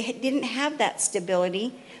 because they didn't have that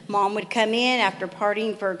stability. Mom would come in after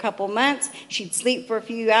partying for a couple months. She'd sleep for a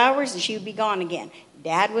few hours and she would be gone again.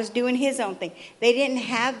 Dad was doing his own thing. They didn't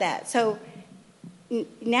have that. So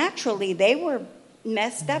naturally, they were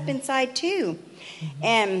messed up inside too.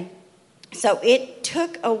 And so it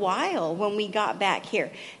took a while when we got back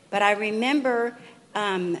here. But I remember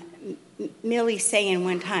Millie saying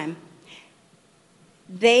one time,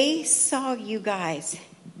 they saw you guys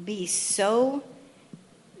be so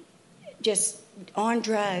just on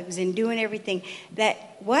drugs and doing everything,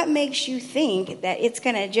 that what makes you think that it's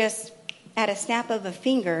going to just at a snap of a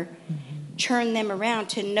finger turn them around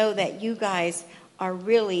to know that you guys are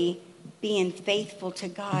really being faithful to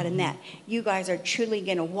God, and that you guys are truly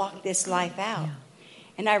going to walk this life out. Yeah.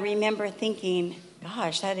 And I remember thinking,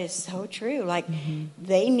 gosh, that is so true. Like,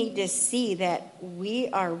 they need to see that we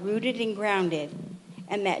are rooted and grounded,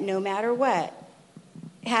 and that no matter what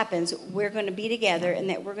happens, we're going to be together,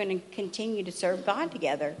 and that we're going to continue to serve God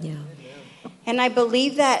together. Yeah. And I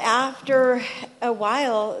believe that after a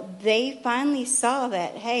while, they finally saw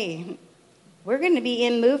that, hey, we're going to be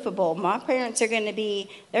immovable. My parents are going to be,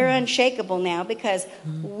 they're unshakable now, because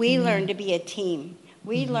we learned to be a team.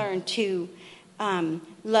 We learned to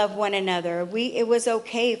love one another. It was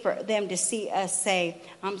okay for them to see us say,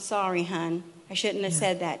 I'm sorry, hon. I shouldn't have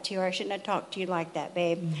said that to you, or I shouldn't have talked to you like that,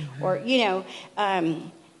 babe. Or,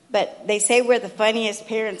 but they say we're the funniest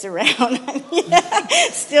parents around.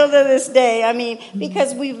 Still to this day. I mean,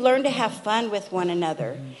 because we've learned to have fun with one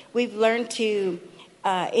another. We've learned to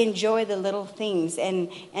enjoy the little things, and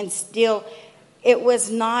still, it was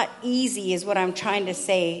not easy, is what I'm trying to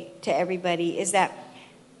say to everybody, is that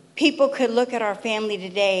people could look at our family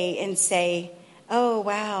today and say, oh,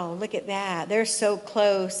 wow, look at that. They're so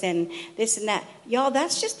close, and this and that. Y'all,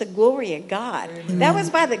 that's just the glory of God. That was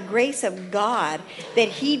by the grace of God that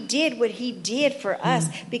he did what he did for us,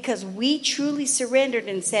 because we truly surrendered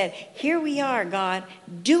and said, here we are, God,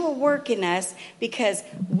 do a work in us, because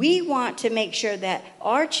we want to make sure that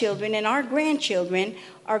our children and our grandchildren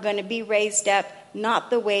are going to be raised up not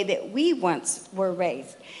the way that we once were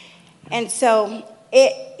raised. And so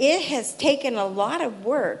it has taken a lot of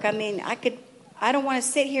work. I mean, I don't want to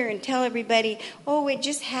sit here and tell everybody, oh, it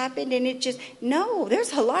just happened and it just... No,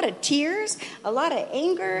 there's a lot of tears, a lot of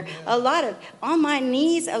anger, a lot of on my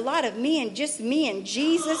knees, a lot of me and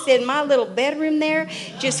Jesus in my little bedroom there,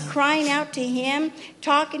 just crying out to him,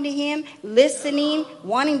 talking to him, listening,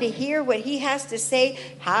 wanting to hear what he has to say.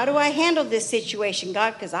 How do I handle this situation,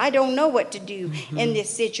 God? Because I don't know what to do in this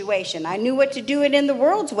situation. I knew what to do it in the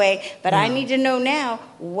world's way, but I need to know now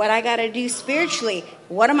what I got to do spiritually.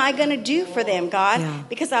 What am I going to do for them, God? Yeah.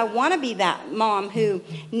 Because I want to be that mom who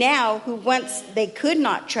once they could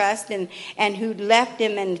not trust and who left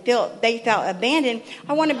him and they felt abandoned.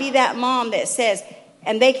 I want to be that mom that says,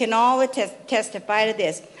 and they can all testify to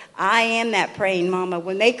this, I am that praying mama.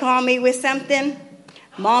 When they call me with something,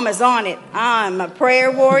 mama's on it. I'm a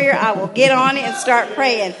prayer warrior. I will get on it and start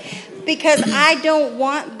praying. Because I don't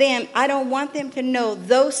want them to know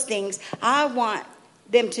those things. I want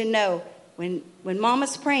them to know when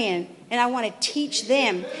mama's praying, and I want to teach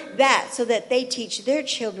them that so that they teach their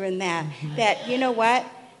children that you know what?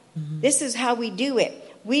 This is how we do it.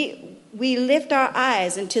 We lift our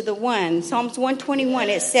eyes into the one. Psalms 121,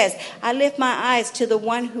 it says, I lift my eyes to the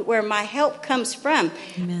one where my help comes from.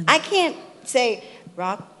 Amen. I can't say,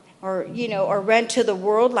 rock, or run to the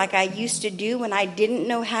world like I used to do when I didn't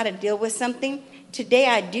know how to deal with something. Today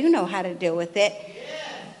I do know how to deal with it.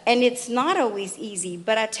 And it's not always easy.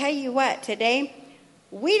 But I tell you what, today,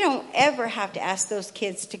 we don't ever have to ask those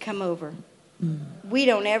kids to come over. We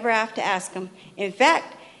don't ever have to ask them. In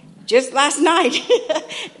fact, just last night,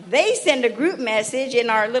 they send a group message in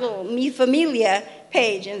our little Mi Familia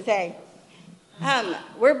page and say,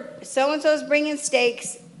 we're so-and-so's bringing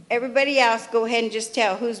steaks. Everybody else, go ahead and just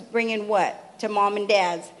tell who's bringing what to mom and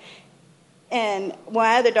dad's. And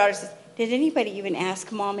my other daughter says, did anybody even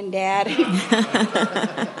ask mom and dad?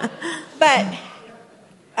 But,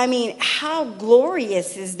 I mean, how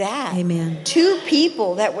glorious is that? Amen. Two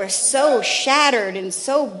people that were so shattered and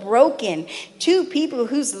so broken. Two people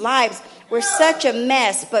whose lives were such a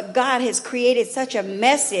mess, but God has created such a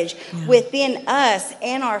message within us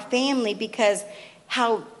and our family, because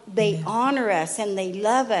how they honor us and they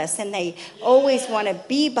love us and they always want to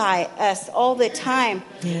be by us all the time.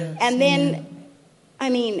 Yes. And then, I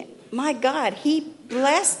mean, my God, he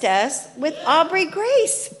blessed us with Aubrey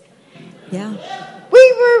Grace. Yeah.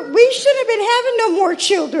 We should have been having no more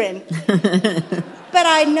children. But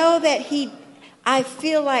I know that I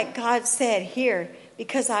feel like God said here,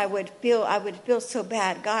 because I would feel so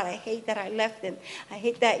bad. God, I hate that I left them. I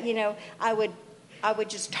hate that, I would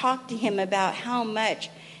just talk to him about how much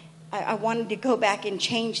I wanted to go back and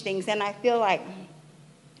change things. And I feel like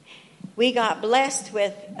we got blessed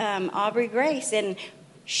with Aubrey Grace, and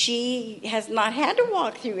she has not had to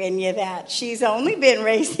walk through any of that. She's only been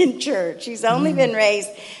raised in church. She's only been raised,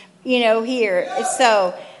 here.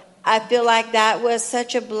 So I feel like that was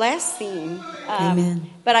such a blessing. Amen.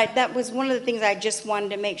 But that was one of the things I just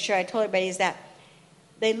wanted to make sure I told everybody, is that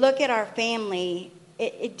they look at our family.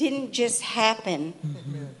 It didn't just happen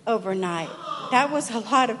overnight. That was a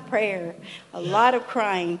lot of prayer, a lot of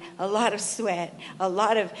crying, a lot of sweat, a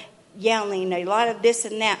lot of yelling, a lot of this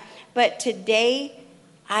and that. But today,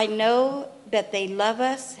 I know that they love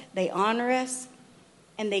us, they honor us,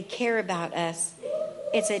 and they care about us.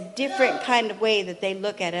 It's a different kind of way that they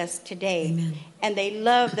look at us today. Amen. And they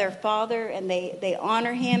love their father and they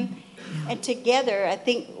honor him. Yeah. And together, I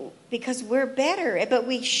think, because we're better, but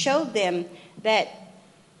we showed them that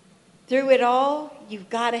through it all, you've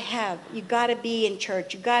got to be in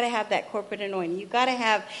church. You've got to have that corporate anointing. You've got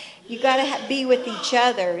to be with each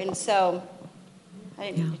other. And so,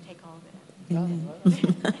 I didn't mean to take all of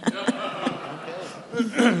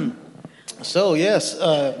it. So, yes,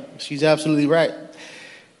 she's absolutely right.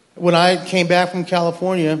 When I came back from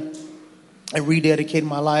California, I rededicated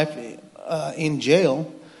my life in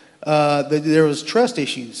jail. There was trust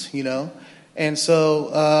issues, you know. And so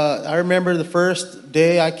I remember the first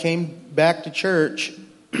day I came back to church,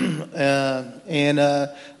 and I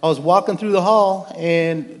was walking through the hall,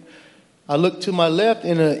 and I looked to my left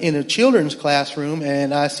in a children's classroom,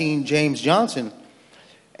 and I seen James Johnson.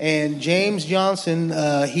 And James Johnson,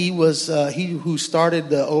 he who started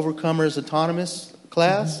the Overcomers Autonomous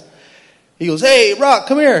class. He goes, "Hey, Rock,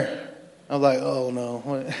 come here." I was like, "Oh no."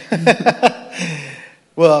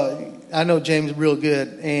 Well, I know James real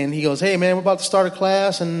good, and he goes, "Hey man, we're about to start a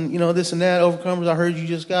class, and you know this and that. Overcomers. I heard you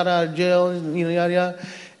just got out of jail, and you know yada yada."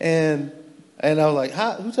 And I was like,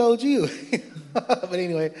 "Who told you?" But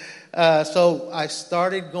anyway, so I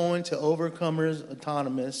started going to Overcomers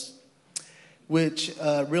Autonomous, which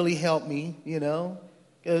really helped me, you know,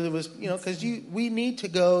 because it was, you know, because we need to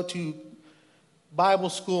go to Bible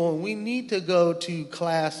school and we need to go to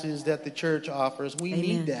classes that the church offers. We Amen.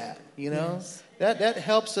 need that, you know. Yes. That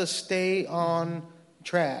helps us stay on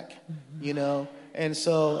track, you know. And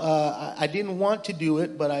so I didn't want to do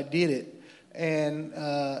it, but I did it. And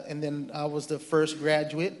then I was the first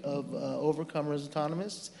graduate of Overcomers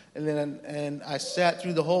Autonomous. And I sat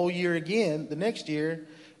through the whole year again, the next year,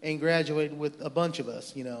 and graduated with a bunch of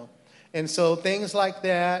us, you know. And so things like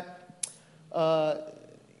that,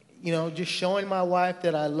 you know, just showing my wife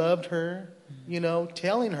that I loved her, you know,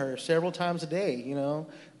 telling her several times a day, you know,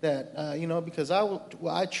 that, you know, because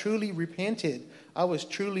I truly repented. I was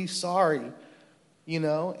truly sorry, you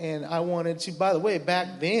know, and I wanted to, by the way,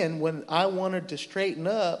 back then when I wanted to straighten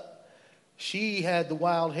up, she had the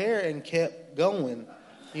wild hair and kept going,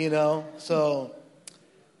 you know. So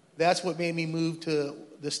that's what made me move to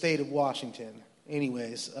the state of Washington.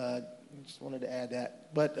 Anyways, just wanted to add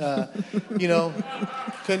that. But, you know,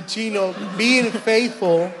 continue being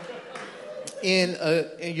faithful in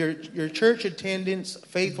your church attendance.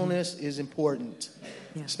 Faithfulness is important,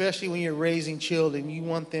 especially when you're raising children. You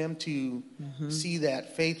want them to see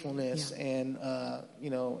that faithfulness and,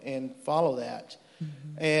 you know, and follow that.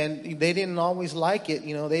 And they didn't always like it.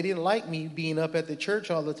 You know, they didn't like me being up at the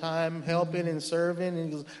church all the time, helping and serving. And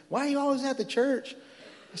he goes, "Why are you always at the church?"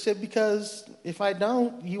 I said, "Because if I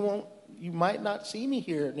don't, you might not see me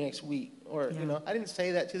here next week." Or, you know, I didn't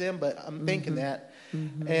say that to them, but I'm thinking that.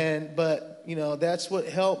 But, you know, that's what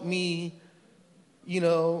helped me, you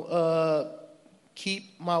know,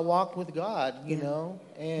 keep my walk with God, you know,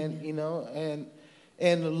 and, you know,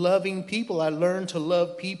 and loving people. I learned to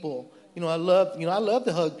love people. You know, I love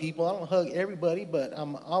to hug people. I don't hug everybody, but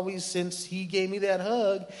I'm always, since he gave me that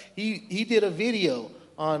hug, he did a video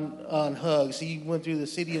on hugs. He went through the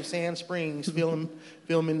city of Sand Springs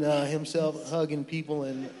filming himself hugging people,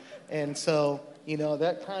 and so, you know,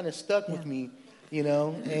 that kind of stuck with me, you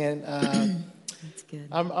know, and That's good.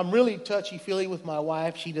 I'm really touchy-feely with my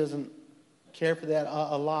wife. She doesn't care for that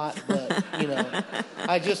a lot, but, you know,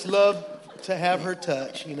 I just love to have her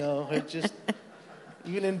touch, you know, her just,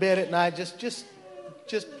 even in bed at night,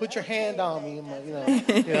 just put your hand on me, you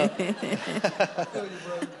know.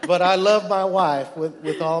 But I love my wife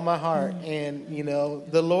with all my heart, and, you know,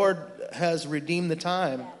 the Lord has redeemed the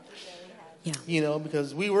time. Yeah. You know,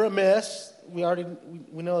 because we were a mess. We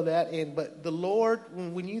know that, but the Lord,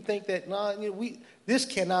 when you think that, no, you know, this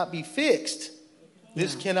cannot be fixed.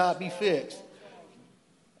 This cannot be fixed.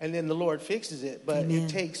 And then the Lord fixes it. But Amen. it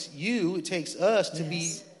takes us to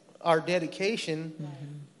be our dedication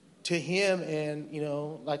to Him, and, you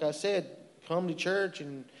know, like I said, come to church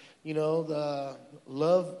and, you know,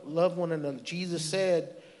 love one another. Jesus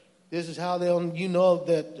said, "This is how you know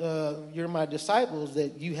that you're my disciples,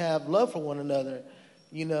 that you have love for one another,"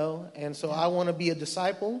 you know. And so I want to be a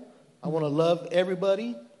disciple. I want to love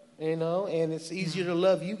everybody, you know, and it's easier to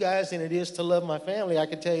love you guys than it is to love my family, I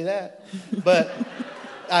can tell you that. But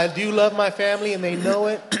I do love my family, and they know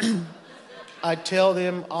it. I tell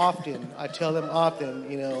them often,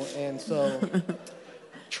 you know, and so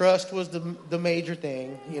trust was the major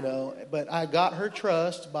thing, you know. But I got her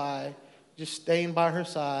trust by just staying by her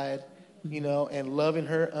side, you know, and loving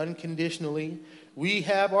her unconditionally. we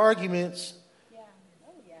have arguments.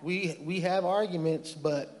 We have arguments,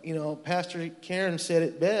 but, you know, Pastor Karen said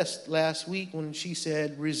it best last week when she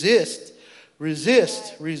said, resist,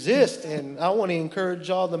 resist, resist. And I want to encourage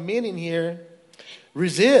all the men in here,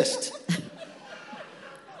 resist.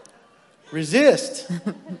 Resist.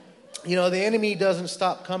 You know, the enemy doesn't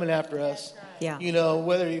stop coming after us. Yeah. You know,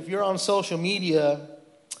 whether if you're on social media,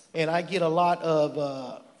 and I get a lot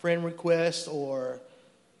of friend requests or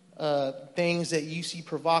things that you see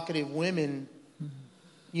provocative women,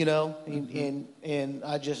 you know, and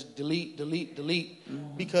I just delete,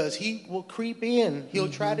 because he will creep in. He'll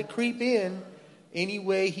try to creep in any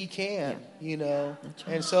way he can, you know.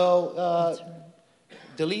 And so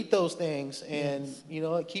delete those things and, you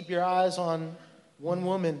know, keep your eyes on one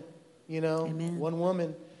woman, you know, one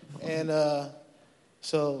woman. And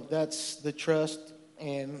so that's the trust.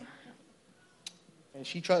 And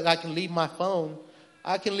she trusts. I can leave my phone.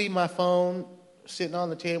 Sitting on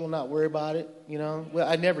the table, not worry about it, you know. Well,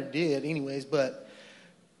 I never did anyways, but,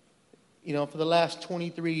 you know, for the last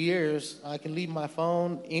 23 years, I can leave my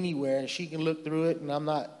phone anywhere and she can look through it and I'm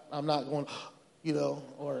not going, you know,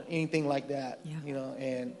 or anything like that, you know.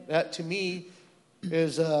 And that to me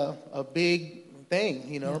is a big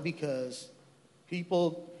thing, you know, because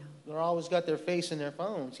people, they're always got their face in their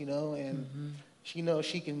phones, you know, and she knows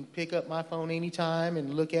she can pick up my phone anytime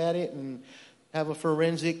and look at it and have a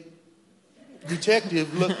forensic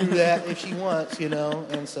detective look through that if she wants, you know.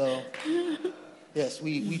 And so, yes,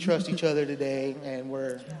 we trust each other today, and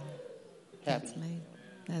we're happy.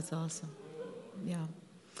 That's awesome. Yeah.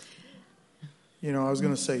 You know, I was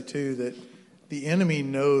going to say, too, that the enemy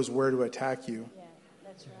knows where to attack you. Yeah,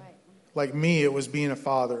 that's right. Like me, it was being a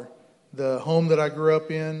father. The home that I grew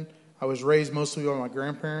up in, I was raised mostly by my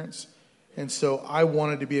grandparents. And so I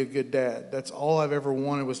wanted to be a good dad. That's all I've ever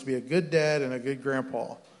wanted, was to be a good dad and a good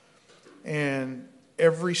grandpa. And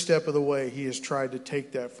every step of the way, he has tried to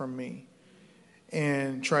take that from me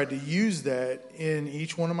and tried to use that in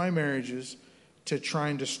each one of my marriages to try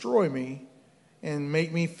and destroy me and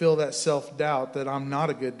make me feel that self-doubt that I'm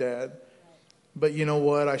not a good dad. But you know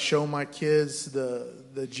what? I show my kids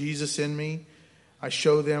the Jesus in me. I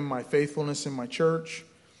show them my faithfulness in my church.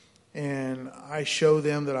 And I show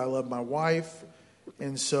them that I love my wife.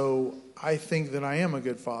 And so I think that I am a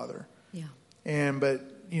good father. Yeah. But,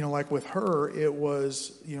 you know, like with her, it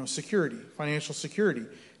was, you know, security, financial security.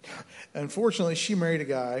 Unfortunately, she married a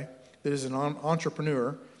guy that is an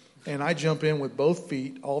entrepreneur, and I jump in with both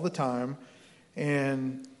feet all the time,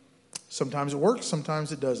 and sometimes it works,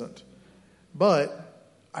 sometimes it doesn't. But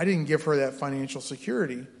I didn't give her that financial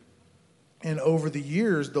security, and over the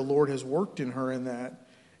years, the Lord has worked in her in that,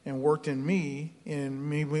 and worked in me, and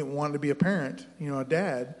me wanting to be a parent, you know, a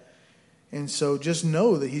dad. And so just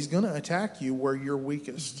know that he's going to attack you where you're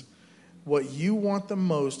weakest. What you want the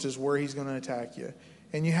most is where he's going to attack you.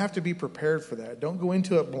 And you have to be prepared for that. Don't go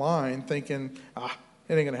into it blind thinking, it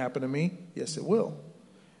ain't going to happen to me. Yes, it will.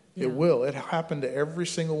 Yeah. It will. It happened to every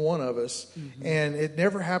single one of us. And it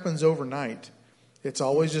never happens overnight. It's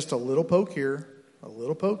always just a little poke here, a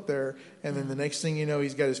little poke there. And then the next thing you know,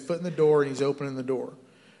 he's got his foot in the door and he's opening the door.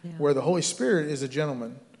 Yeah. Where the Holy Spirit is a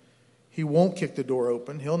gentleman. He won't kick the door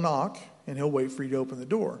open. He'll knock, and he'll wait for you to open the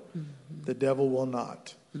door. The devil will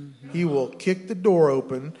not. He will kick the door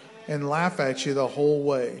open and laugh at you the whole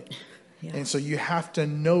way. Yeah. And so you have to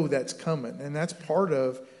know that's coming. And that's part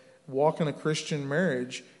of walking a Christian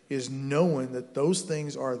marriage, is knowing that those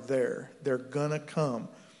things are there. They're going to come.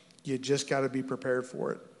 You just got to be prepared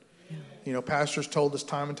for it. Yeah. You know, pastors told us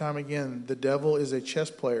time and time again, the devil is a chess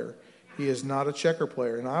player. He is not a checker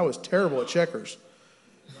player. And I was terrible at checkers.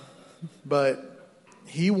 But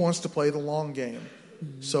he wants to play the long game.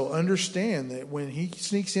 So understand that when he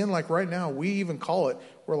sneaks in, like right now, we even call it,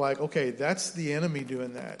 we're like, okay, that's the enemy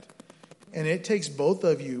doing that. And it takes both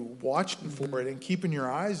of you watching for it and keeping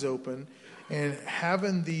your eyes open and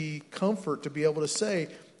having the comfort to be able to say,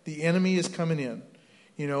 the enemy is coming in,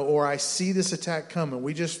 you know, or I see this attack coming.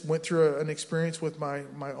 We just went through an experience with my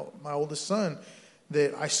oldest son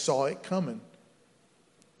that I saw it coming.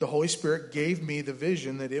 The Holy Spirit gave me the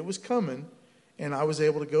vision that it was coming, and I was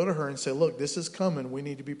able to go to her and say, look, this is coming. We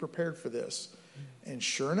need to be prepared for this. And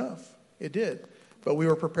sure enough, it did. But we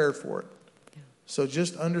were prepared for it. Yeah. So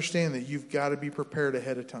just understand that you've got to be prepared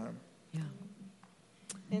ahead of time. Yeah.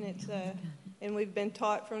 And it's and we've been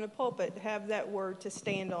taught from the pulpit to have that word to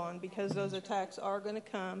stand on, because those attacks are going to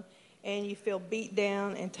come, and you feel beat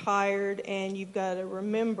down and tired, and you've got to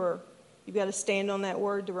remember, you've got to stand on that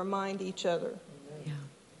word to remind each other.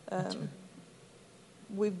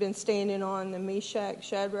 We've been standing on the Meshach,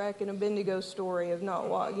 Shadrach, and Abednego story of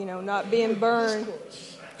not being burned.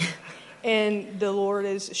 And the Lord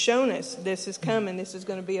has shown us this is coming. This is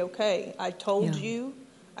going to be okay. I told you,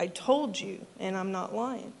 and I'm not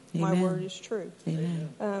lying. Amen. My word is true.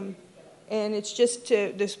 Amen. And it's just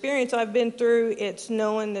the experience I've been through. It's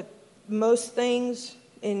knowing that most things,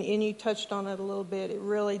 and you touched on it a little bit, it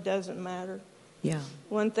really doesn't matter. Yeah.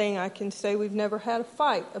 One thing I can say, we've never had a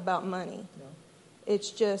fight about money. No. It's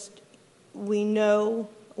just, we know,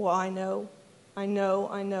 well, I know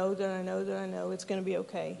it's going to be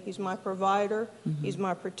okay. He's my provider. Mm-hmm. He's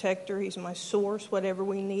my protector. He's my source. Whatever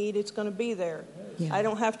we need, it's going to be there. Yeah. I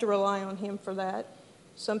don't have to rely on him for that.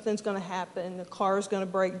 Something's going to happen. The car's going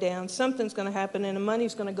to break down. Something's going to happen, and the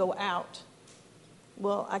money's going to go out.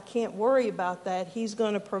 Well, I can't worry about that. He's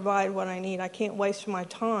going to provide what I need. I can't waste my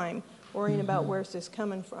time worrying about where's this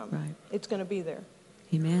coming from. Right. It's going to be there.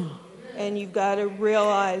 Amen. And you've got to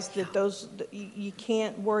realize that you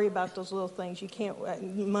can't worry about those little things. You can't,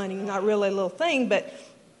 money, not really a little thing, but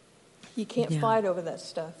you can't fight over that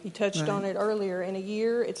stuff. You touched on it earlier. In a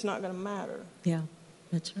year, it's not going to matter. Yeah,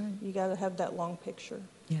 that's right. You got to have that long picture.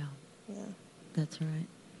 Yeah. Yeah. That's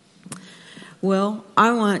right. Well,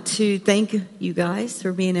 I want to thank you guys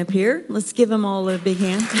for being up here. Let's give them all a big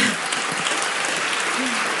hand.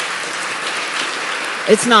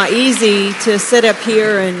 It's not easy to sit up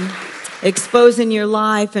here and exposing your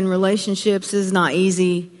life and relationships is not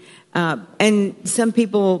easy. And some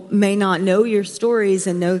people may not know your stories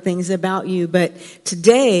and know things about you, but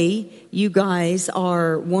today you guys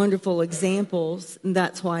are wonderful examples. And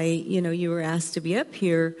that's why, you were asked to be up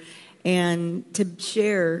here and to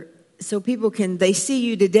share so people they see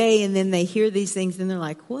you today and then they hear these things and they're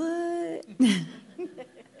like, what?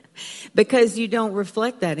 Because you don't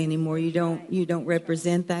reflect that anymore. You don't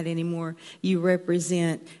represent that anymore. You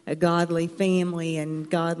represent a godly family and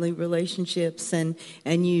godly relationships, and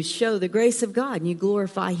you show the grace of God and you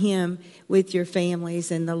glorify Him with your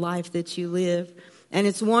families and the life that you live. And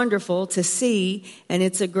it's wonderful to see, and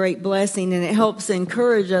it's a great blessing, and it helps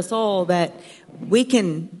encourage us all that we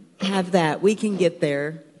can have that. We can get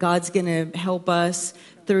there. God's going to help us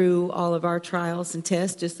through all of our trials and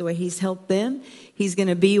tests, just the way He's helped them. He's going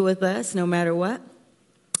to be with us no matter what.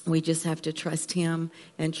 We just have to trust Him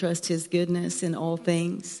and trust His goodness in all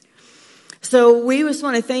things. So we just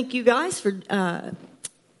want to thank you guys for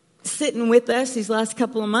sitting with us these last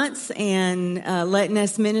couple of months and letting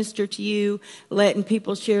us minister to you, letting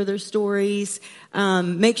people share their stories.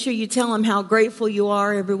 Make sure you tell them how grateful you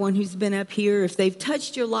are, everyone who's been up here. If they've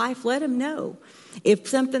touched your life, let them know. If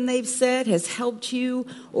something they've said has helped you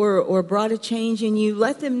or brought a change in you,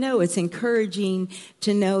 let them know. It's encouraging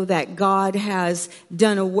to know that God has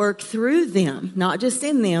done a work through them, not just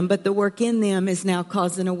in them, but the work in them is now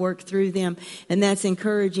causing a work through them. And that's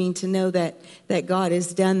encouraging to know that God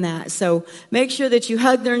has done that. So make sure that you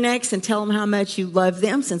hug their necks and tell them how much you love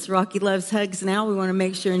them. Since Rocky loves hugs now, we want to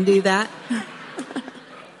make sure and do that.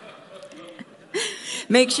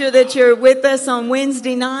 Make sure that you're with us on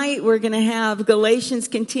Wednesday night. We're going to have Galatians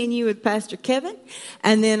continue with Pastor Kevin.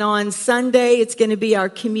 And then on Sunday, it's going to be our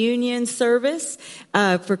communion service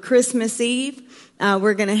for Christmas Eve.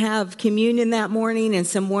 We're going to have communion that morning and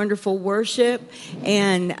some wonderful worship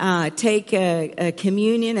and take a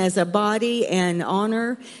communion as a body and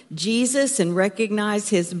honor Jesus and recognize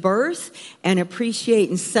His birth and appreciate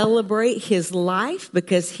and celebrate His life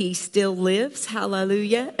because He still lives.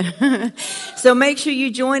 Hallelujah. So make sure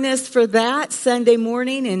you join us for that Sunday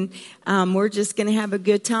morning, and we're just going to have a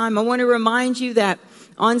good time. I want to remind you that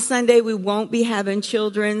on Sunday we won't be having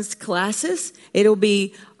children's classes. It'll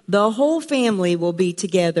be the whole family will be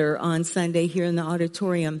together on Sunday here in the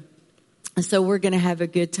auditorium. So we're going to have a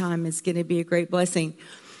good time. It's going to be a great blessing.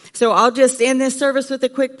 So I'll just end this service with a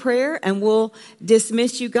quick prayer and we'll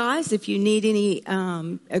dismiss you guys. If you need any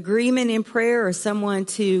agreement in prayer or someone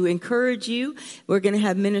to encourage you, we're going to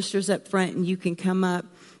have ministers up front and you can come up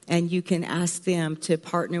and you can ask them to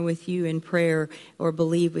partner with you in prayer or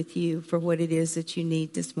believe with you for what it is that you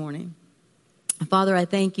need this morning. Father, I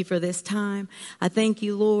thank you for this time. I thank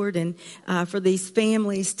you, Lord, and for these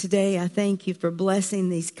families today. I thank you for blessing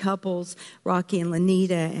these couples, Rocky and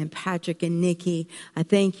Lanita and Patrick and Nikki. I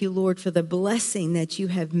thank you, Lord, for the blessing that you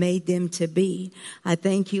have made them to be. I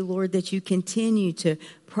thank you, Lord, that you continue to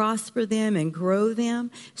prosper them and grow them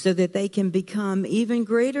so that they can become even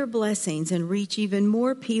greater blessings and reach even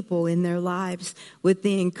more people in their lives with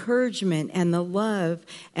the encouragement and the love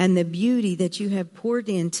and the beauty that you have poured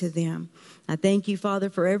into them. I thank you, Father,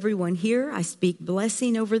 for everyone here. I speak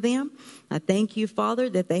blessing over them. I thank you, Father,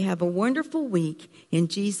 that they have a wonderful week. In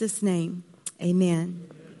Jesus' name, amen.